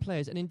 when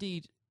players, and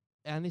indeed,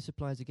 and this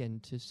applies again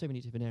to so many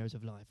different areas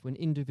of life, when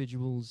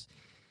individuals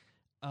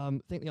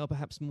think they are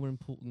perhaps more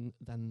important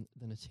than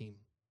a team?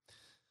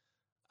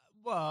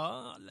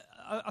 Well,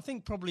 I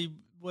think probably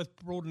worth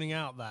broadening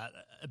out that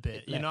a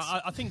bit.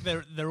 I think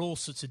there are all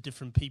sorts of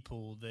different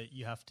people that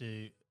you have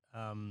to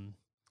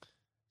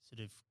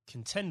sort of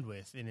contend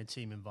with in a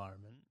team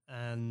environment,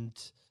 and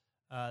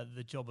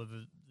the job of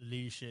the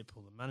leadership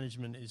or the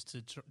management is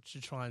to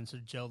try and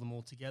sort of gel them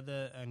all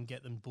together and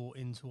get them bought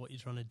into what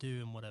you're trying to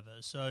do and whatever.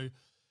 So,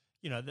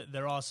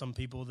 there are some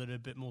people that are a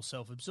bit more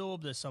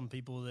self-absorbed. There's some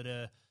people that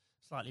are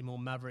slightly more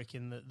maverick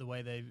in the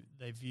way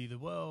they view the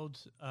world.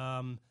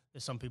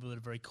 There's some people that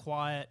are very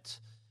quiet.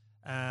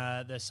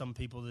 There's some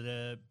people that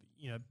are,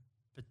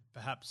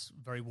 perhaps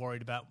very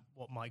worried about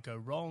what might go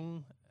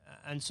wrong.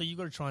 And so you've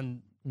got to try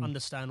and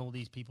understand all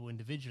these people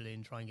individually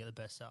and try and get the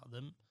best out of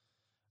them.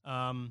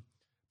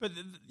 But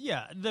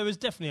there was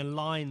definitely a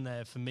line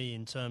there for me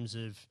in terms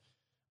of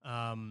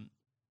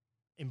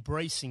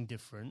embracing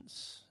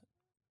difference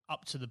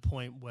up to the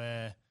point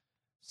where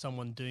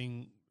someone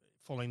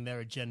following their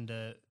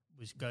agenda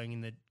was going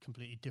in a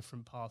completely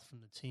different path from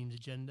the team's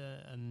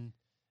agenda. And,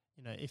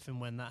 if and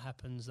when that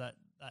happens, that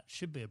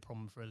should be a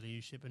problem for a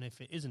leadership. And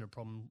if it isn't a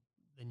problem,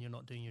 then you're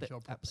not doing your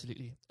job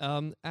properly.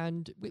 Absolutely.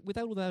 And with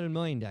all that in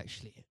mind,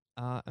 actually,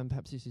 and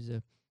perhaps this is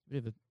a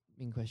bit of a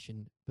mean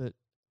question, but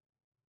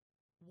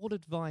what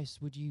advice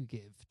would you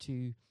give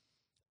to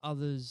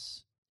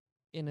others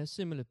in a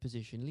similar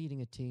position, leading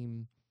a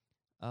team,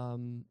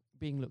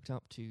 being looked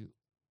up to?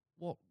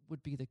 What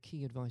would be the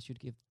key advice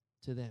you'd give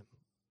to them,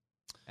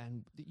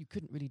 and that you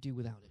couldn't really do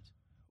without it?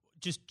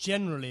 Just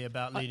generally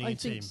about leading a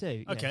team? I think so,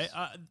 yes. Okay,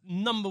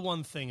 number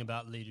one thing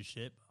about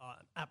leadership, I'm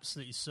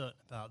absolutely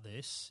certain about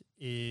this,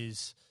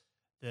 is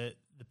that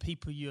the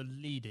people you're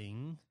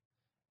leading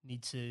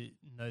need to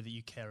know that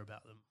you care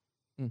about them.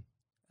 Mm.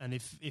 And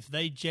if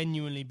they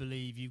genuinely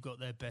believe you've got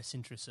their best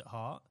interests at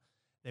heart,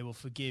 they will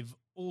forgive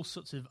all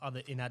sorts of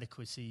other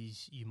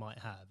inadequacies you might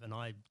have. And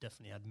I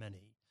definitely had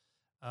many.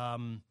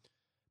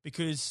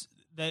 Because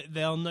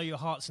they'll know your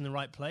heart's in the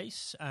right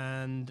place,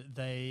 and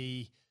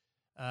they'll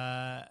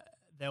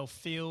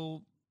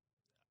feel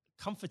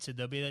comforted.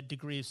 There'll be a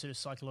degree of sort of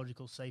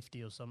psychological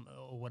safety or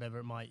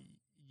whatever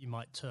you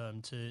might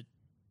term to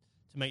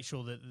make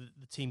sure that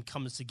the team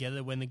comes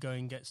together when the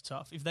going gets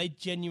tough. If they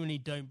genuinely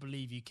don't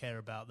believe you care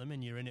about them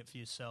and you're in it for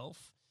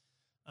yourself,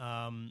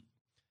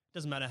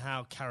 doesn't matter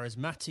how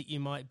charismatic you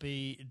might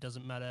be. It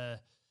doesn't matter,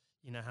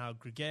 how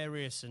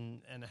gregarious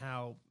and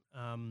how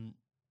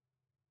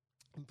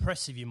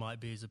impressive you might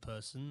be as a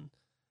person.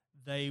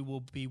 They will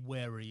be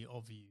wary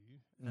of you,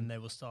 and they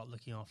will start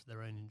looking after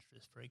their own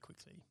interests very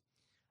quickly.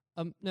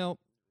 Now,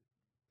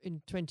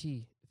 in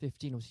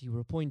 2015, obviously, you were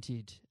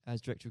appointed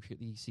as director of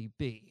cricket at the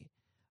ECB.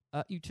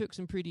 You took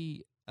some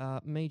pretty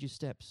major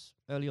steps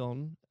early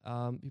on.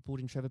 You brought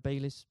in Trevor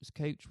Bayliss as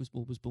coach,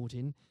 was brought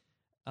in.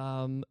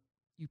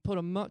 You put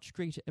a much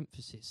greater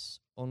emphasis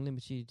on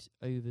limited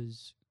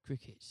overs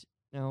cricket.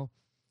 Now,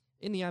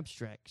 in the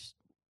abstract,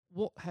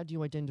 what had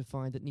you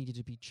identified that needed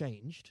to be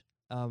changed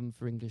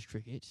for English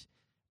cricket?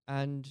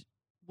 And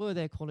were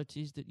there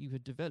qualities that you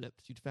had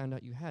developed, you'd found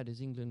out you had as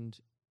England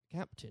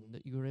captain,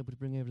 that you were able to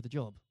bring over to the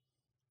job?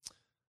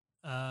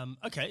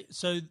 Okay,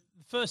 so the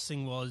first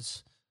thing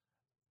was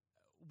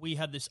we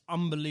had this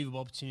unbelievable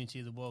opportunity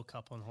of the World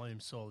Cup on home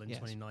soil in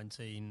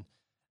 2019.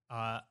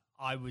 I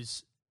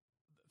was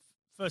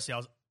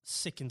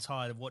sick and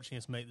tired of watching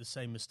us make the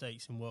same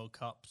mistakes in World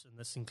Cups, and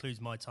this includes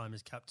my time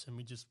as captain.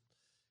 We just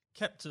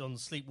kept on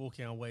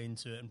sleepwalking our way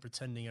into it and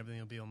pretending everything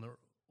would be all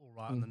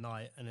right on the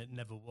night, and it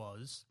never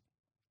was.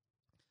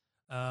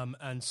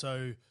 And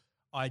so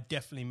I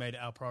definitely made it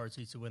our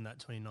priority to win that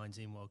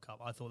 2019 World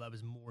Cup. I thought that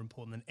was more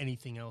important than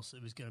anything else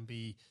that was going to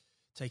be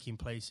taking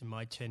place in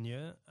my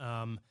tenure.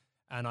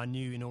 And I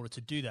knew in order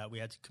to do that, we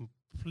had to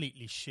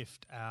completely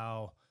shift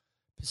our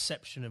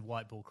perception of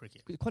white ball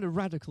cricket. Quite a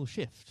radical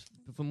shift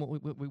from what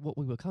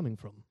we were coming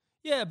from.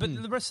 Yeah,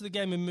 but the rest of the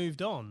game had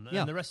moved on. Yeah.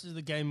 And the rest of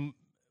the game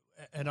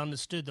had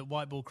understood that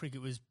white ball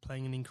cricket was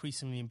playing an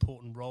increasingly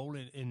important role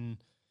in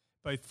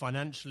both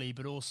financially,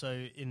 but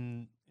also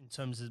in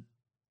terms of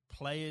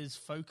players'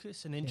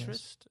 focus and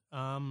interest.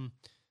 Yes.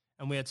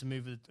 And we had to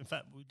move. In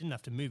fact, we didn't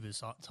have to move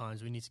at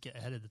times. We need to get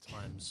ahead of the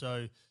time.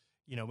 So,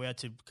 we had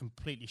to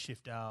completely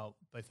shift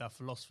both our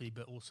philosophy,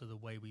 but also the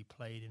way we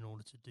played in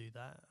order to do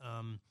that.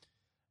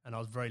 And I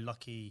was very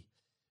lucky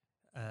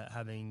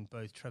having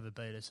both Trevor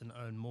Bayliss and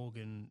Owen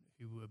Morgan,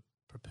 who were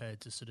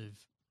prepared to sort of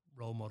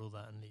role model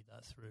that and lead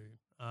that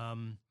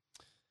through.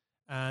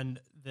 And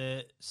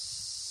the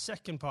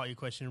second part of your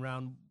question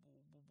around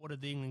what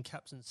had the England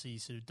captaincy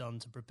sort of done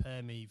to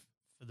prepare me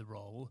for the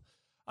role,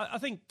 I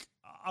think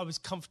I was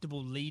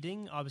comfortable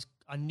leading.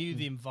 I knew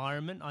the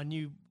environment. I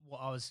knew what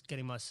I was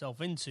getting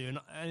myself into.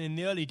 And in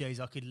the early days,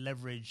 I could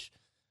leverage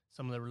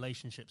some of the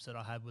relationships that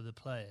I had with the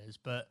players.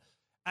 But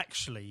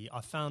actually,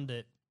 I found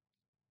it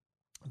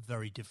a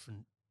very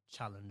different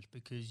challenge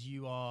because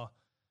you are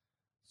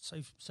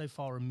so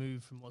far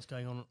removed from what's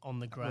going on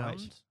the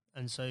ground. Right.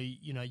 And so,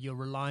 you're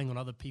relying on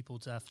other people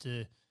to have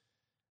to,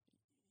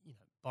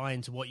 buy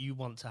into what you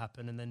want to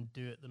happen and then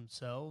do it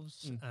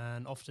themselves.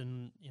 And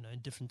often, in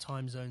different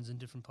time zones in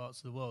different parts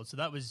of the world. So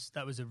that was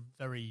a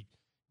very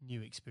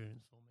new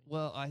experience for me.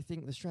 Well, I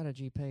think the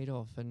strategy paid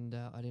off, and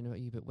I don't know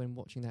about you, but when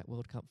watching that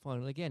World Cup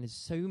final, again, as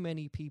so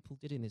many people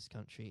did in this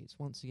country, it's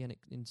once again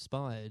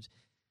inspired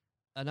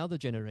another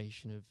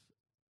generation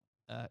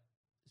of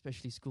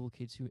especially school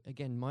kids who,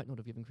 again, might not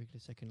have given cricket a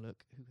second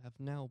look, who have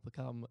now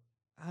become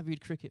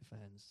avid cricket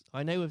fans.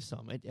 I know of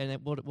some,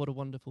 and what a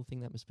wonderful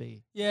thing that must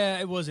be. Yeah,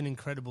 it was an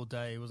incredible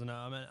day, wasn't it?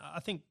 I mean, I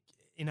think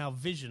in our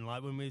vision,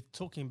 like when we're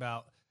talking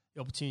about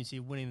the opportunity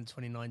of winning the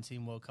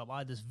 2019 World Cup, I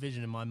had this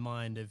vision in my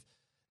mind of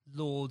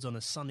Lords on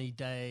a sunny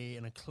day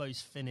and a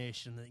close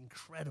finish and the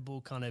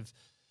incredible kind of,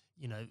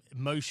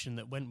 emotion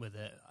that went with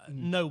it.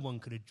 No one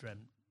could have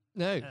dreamt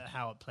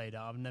how it played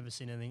out. I've never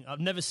seen anything. I've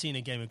never seen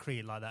a game of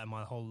cricket like that in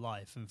my whole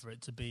life, and for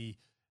it to be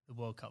the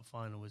World Cup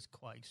final was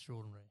quite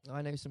extraordinary.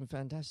 I know some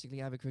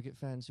fantastically avid cricket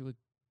fans who were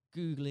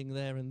Googling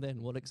there and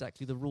then what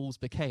exactly the rules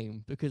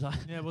became, because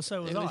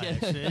so was I,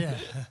 actually. Yeah,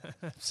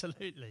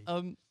 absolutely.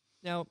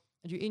 Now,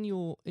 Andrew, in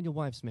your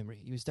wife's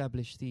memory, you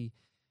established the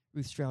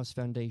Ruth Strauss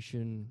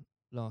Foundation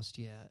last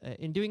year.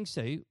 In doing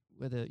so,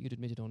 whether you'd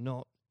admit it or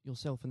not,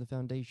 yourself and the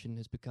foundation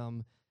has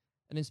become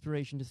an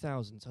inspiration to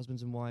thousands,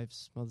 husbands and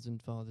wives, mothers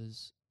and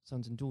fathers,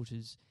 sons and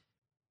daughters.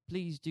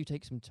 Please do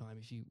take some time,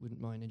 if you wouldn't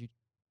mind, and you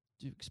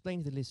to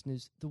explain to the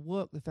listeners the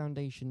work the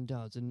foundation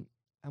does and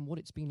what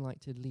it's been like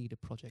to lead a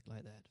project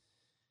like that.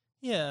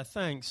 Yeah,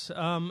 thanks.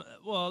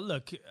 Well,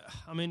 look,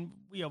 I mean,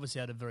 we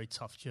obviously had a very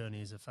tough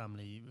journey as a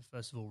family.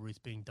 First of all,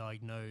 Ruth being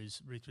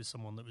diagnosed. Ruth was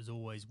someone that was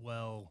always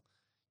well.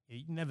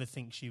 You'd never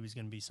think she was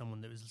going to be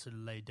someone that was sort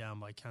of laid down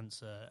by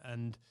cancer.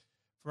 And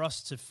for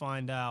us to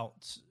find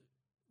out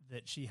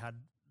that she had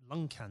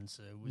lung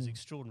cancer was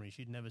extraordinary.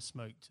 She'd never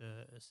smoked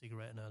a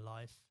cigarette in her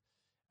life.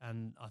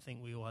 And I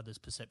think we all had this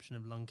perception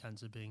of lung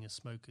cancer being a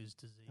smoker's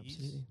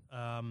disease.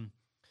 Absolutely.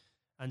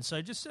 And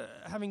so just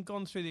having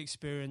gone through the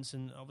experience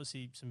and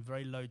obviously some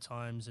very low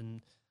times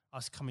and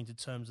us coming to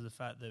terms with the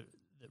fact that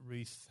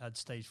Ruth had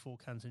stage 4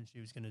 cancer and she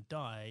was going to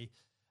die,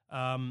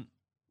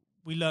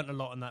 we learnt a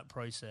lot in that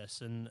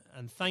process. And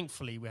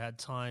thankfully we had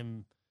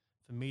time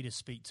for me to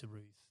speak to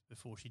Ruth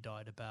before she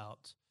died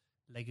about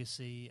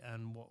legacy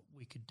and what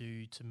we could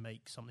do to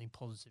make something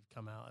positive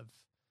come out of,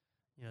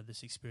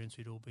 this experience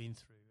we'd all been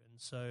through. And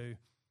so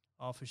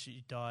after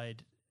she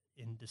died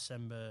in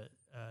December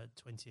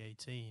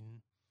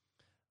 2018,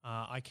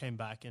 I came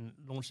back and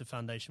launched a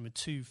foundation with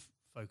two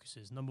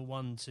focuses. Number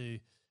one, to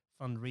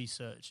fund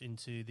research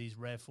into these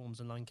rare forms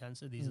of lung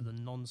cancer. These are the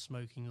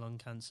non-smoking lung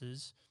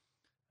cancers.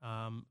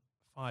 5,000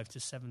 to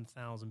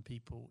 7,000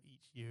 people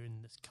each year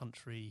in this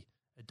country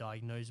are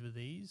diagnosed with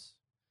these.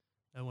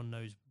 No one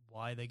knows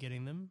why they're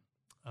getting them,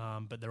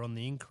 but they're on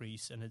the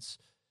increase, and it's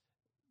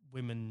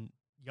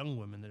young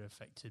women that are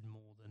affected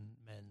more than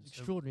men.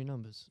 Extraordinary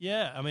numbers.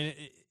 Yeah, I mean,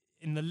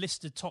 in the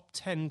list of top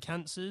 10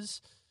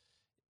 cancers,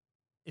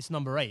 it's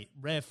number 8.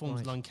 Rare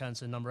forms of lung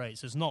cancer, number 8.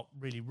 So it's not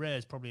really rare.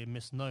 It's probably a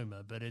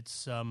misnomer, but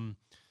it's,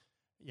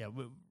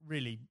 we're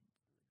really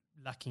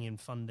lacking in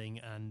funding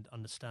and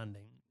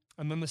understanding.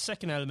 And then the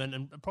second element,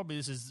 and probably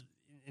this is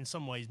in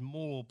some ways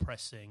more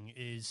pressing,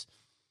 is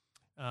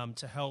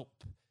to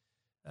help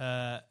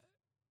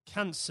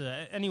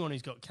cancer, anyone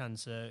who's got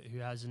cancer who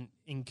has an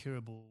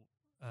incurable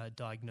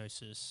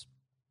diagnosis,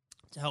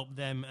 to help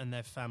them and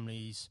their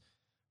families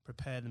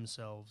prepare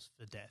themselves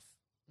for death.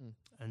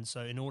 And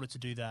so in order to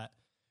do that,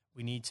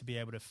 we need to be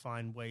able to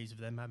find ways of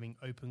them having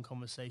open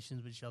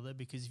conversations with each other,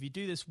 because if you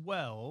do this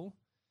well,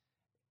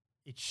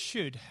 it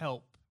should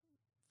help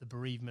the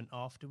bereavement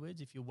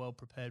afterwards if you're well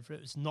prepared for it.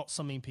 It's not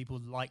something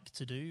people like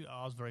to do.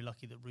 I was very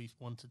lucky that Ruth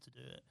wanted to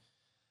do it.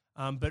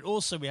 But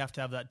also we have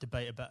to have that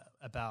debate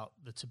about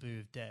the taboo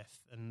of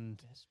death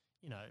and,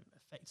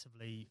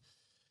 effectively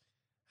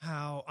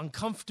how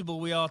uncomfortable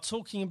we are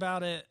talking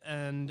about it,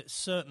 and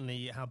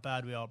certainly how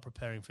bad we are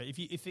preparing for it.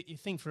 If you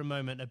think for a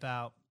moment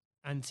about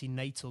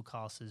antenatal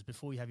classes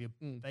before you have your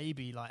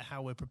baby, like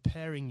how we're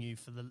preparing you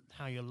for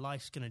how your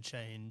life's going to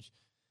change,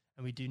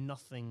 and we do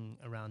nothing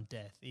around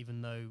death,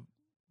 even though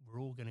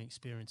we're all going to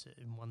experience it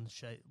in one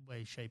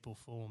way, shape or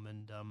form.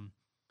 And,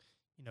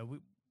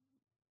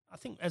 I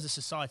think as a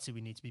society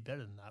we need to be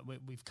better than that.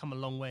 We've come a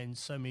long way in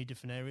so many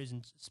different areas,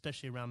 and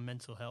especially around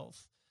mental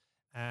health,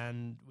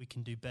 and we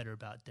can do better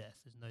about death.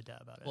 There's no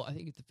doubt about it. Well, I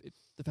think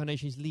the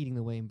foundation is leading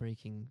the way in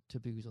breaking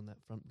taboos on that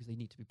front, because they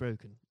need to be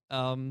broken.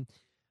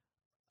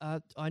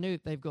 I know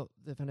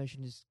the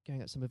foundation is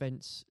going out some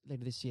events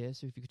later this year,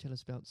 so if you could tell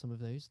us about some of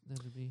those,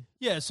 that would be...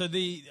 Yeah, so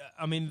we've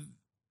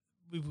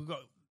got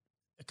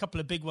a couple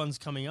of big ones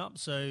coming up.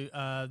 So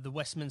the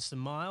Westminster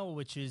Mile,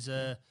 which is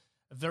a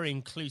very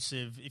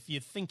inclusive... If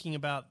you're think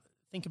about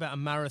a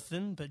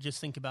marathon, but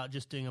think about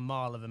doing a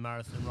mile of a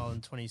marathon rather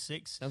than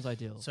 26. Sounds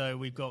ideal. So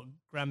we've got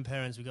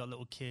grandparents, we've got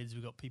little kids,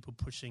 we've got people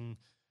pushing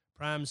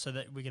prams, so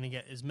that we're going to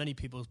get as many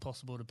people as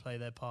possible to play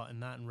their part in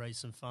that and raise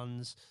some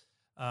funds.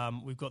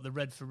 We've got the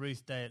Red for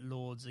Ruth Day at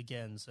Lord's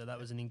again, so that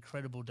was an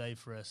incredible day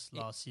for us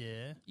last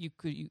year.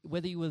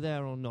 Whether you were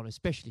there or not,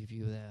 especially if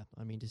you were there,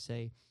 I mean to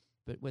say,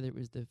 but whether it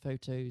was the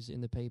photos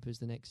in the papers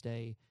the next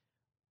day,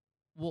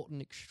 what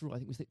an I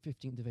think it was the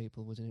 15th of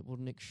April, wasn't it? What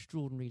an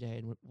extraordinary day,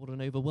 and what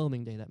an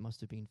overwhelming day that must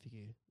have been for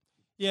you.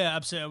 Yeah,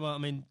 absolutely. Well, I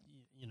mean,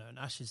 an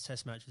Ashes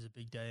Test match is a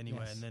big day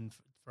anyway, and then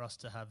for us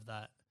to have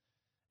that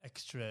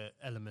extra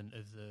element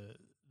of the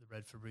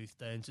Red for Ruth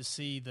Day, and to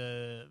see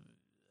the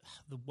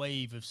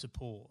wave of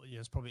support,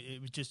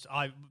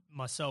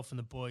 myself and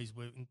the boys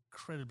were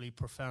incredibly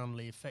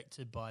profoundly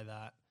affected by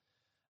that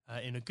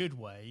in a good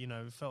way.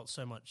 We felt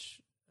so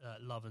much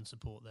love and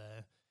support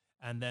there.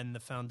 And then the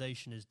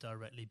foundation is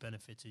directly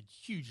benefited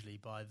hugely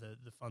by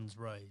the funds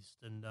raised.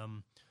 And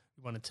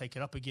we want to take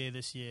it up a gear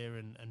this year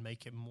and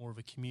make it more of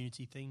a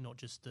community thing, not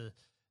just the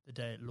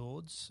day at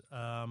Lord's.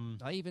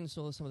 I even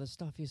saw some of the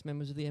stuffiest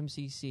members of the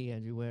MCC,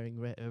 Andrew, wearing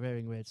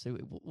red. So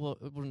what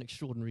an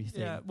extraordinary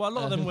thing. Yeah, well, a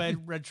lot of them wear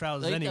red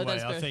trousers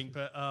anyway, I think.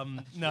 But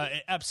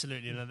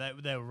absolutely,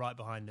 they were right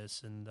behind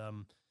us. And,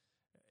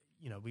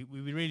 we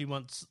really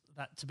want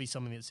that to be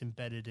something that's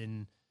embedded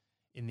in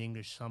the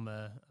English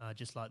summer,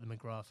 just like the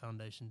McGrath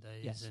Foundation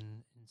Days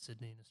in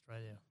Sydney in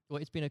Australia. Well,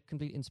 it's been a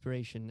complete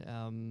inspiration,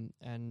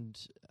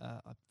 and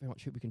I very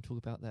much hope we can talk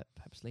about that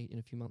perhaps late in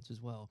a few months as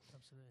well.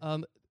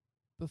 Absolutely.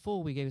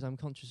 Before we go, as I'm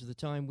conscious of the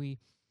time,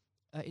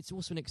 it's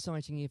also an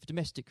exciting year for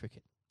domestic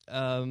cricket,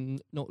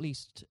 not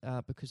least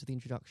because of the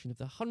introduction of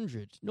the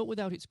 100, not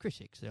without its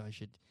critics,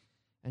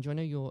 Andrew, I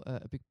know you're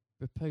a big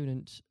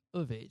proponent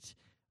of it.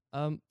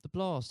 The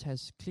Blast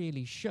has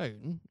clearly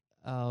shown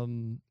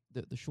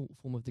that the short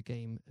form of the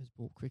game has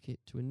brought cricket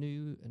to a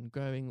new and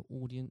growing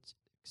audience,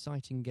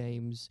 exciting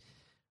games.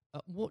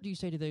 What do you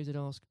say to those that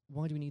ask,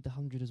 why do we need the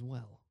 100 as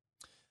well?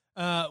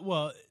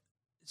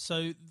 So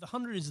the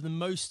 100 is the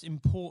most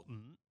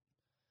important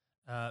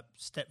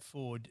step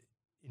forward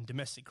in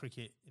domestic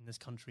cricket in this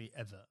country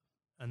ever.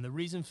 And the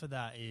reason for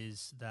that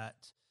is that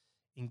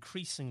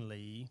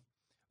increasingly,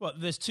 well,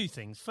 there's two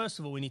things. First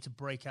of all, we need to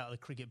break out of the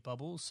cricket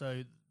bubble.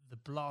 So the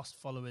Blast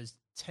followers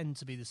tend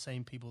to be the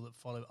same people that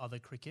follow other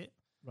cricket.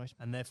 Right.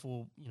 And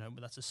therefore,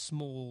 that's a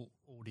small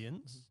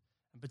audience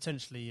and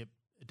potentially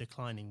a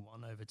declining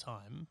one over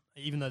time,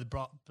 even though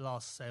the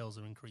Blast sales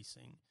are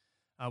increasing.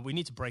 We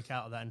need to break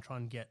out of that and try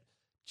and get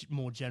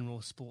more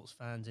general sports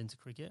fans into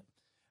cricket.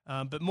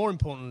 But more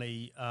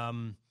importantly,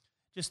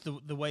 just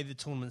the way the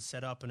tournament's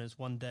set up, and it's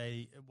one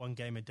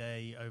game a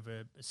day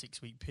over a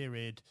 6-week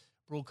period,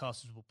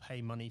 broadcasters will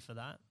pay money for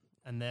that.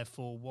 And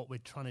therefore, what we're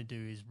trying to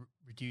do is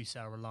reduce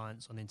our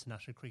reliance on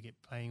international cricket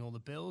paying all the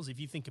bills. If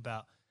you think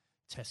about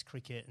Test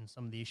cricket and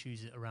some of the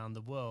issues around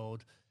the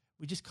world,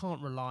 we just can't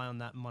rely on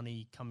that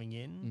money coming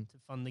in to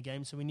fund the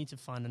game. So we need to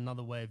find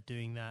another way of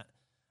doing that.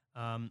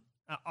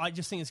 I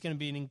just think it's going to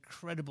be an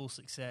incredible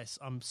success.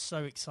 I'm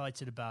so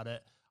excited about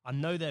it. I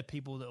know there are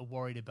people that are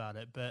worried about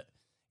it, but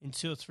in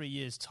 2 or 3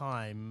 years'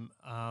 time,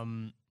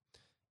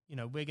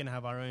 we're going to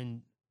have our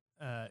own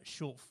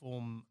short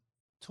form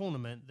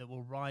tournament that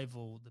will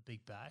rival the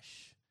Big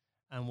Bash,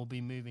 and we'll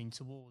be moving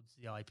towards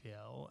the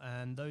IPL.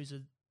 And those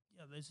are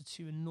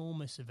two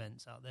enormous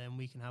events out there, and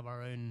we can have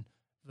our own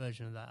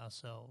version of that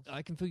ourselves.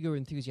 I can feel your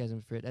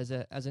enthusiasm for it. As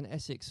an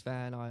Essex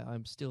fan,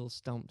 I'm still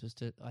stumped as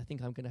to, I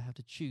think I'm going to have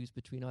to choose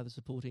between either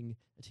supporting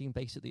a team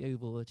based at the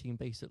Oval or a team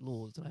based at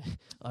Lords. And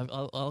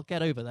I'll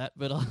get over that,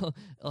 but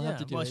I'll have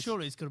to do it. Well,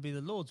 surely it's got to be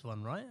the Lords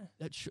one, right?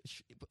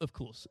 Of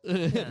course.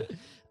 Yeah.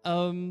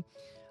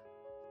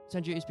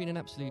 Sanjay, it's been an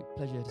absolute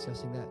pleasure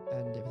discussing that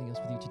and everything else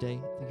with you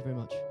today. Thank you very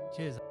much.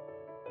 Cheers.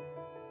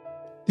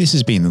 This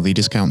has been the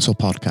Leaders Council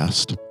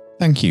podcast.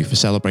 Thank you for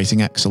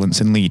celebrating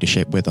excellence in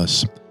leadership with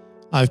us.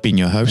 I've been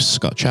your host,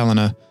 Scott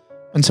Challoner.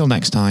 Until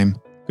next time,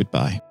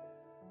 goodbye.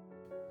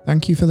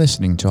 Thank you for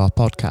listening to our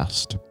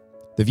podcast.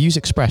 The views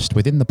expressed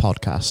within the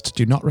podcast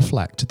do not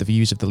reflect the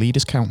views of the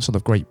Leaders Council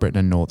of Great Britain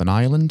and Northern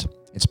Ireland,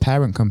 its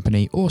parent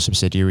company or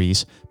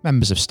subsidiaries,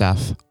 members of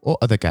staff, or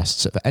other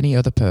guests of any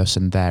other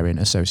person therein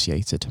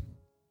associated.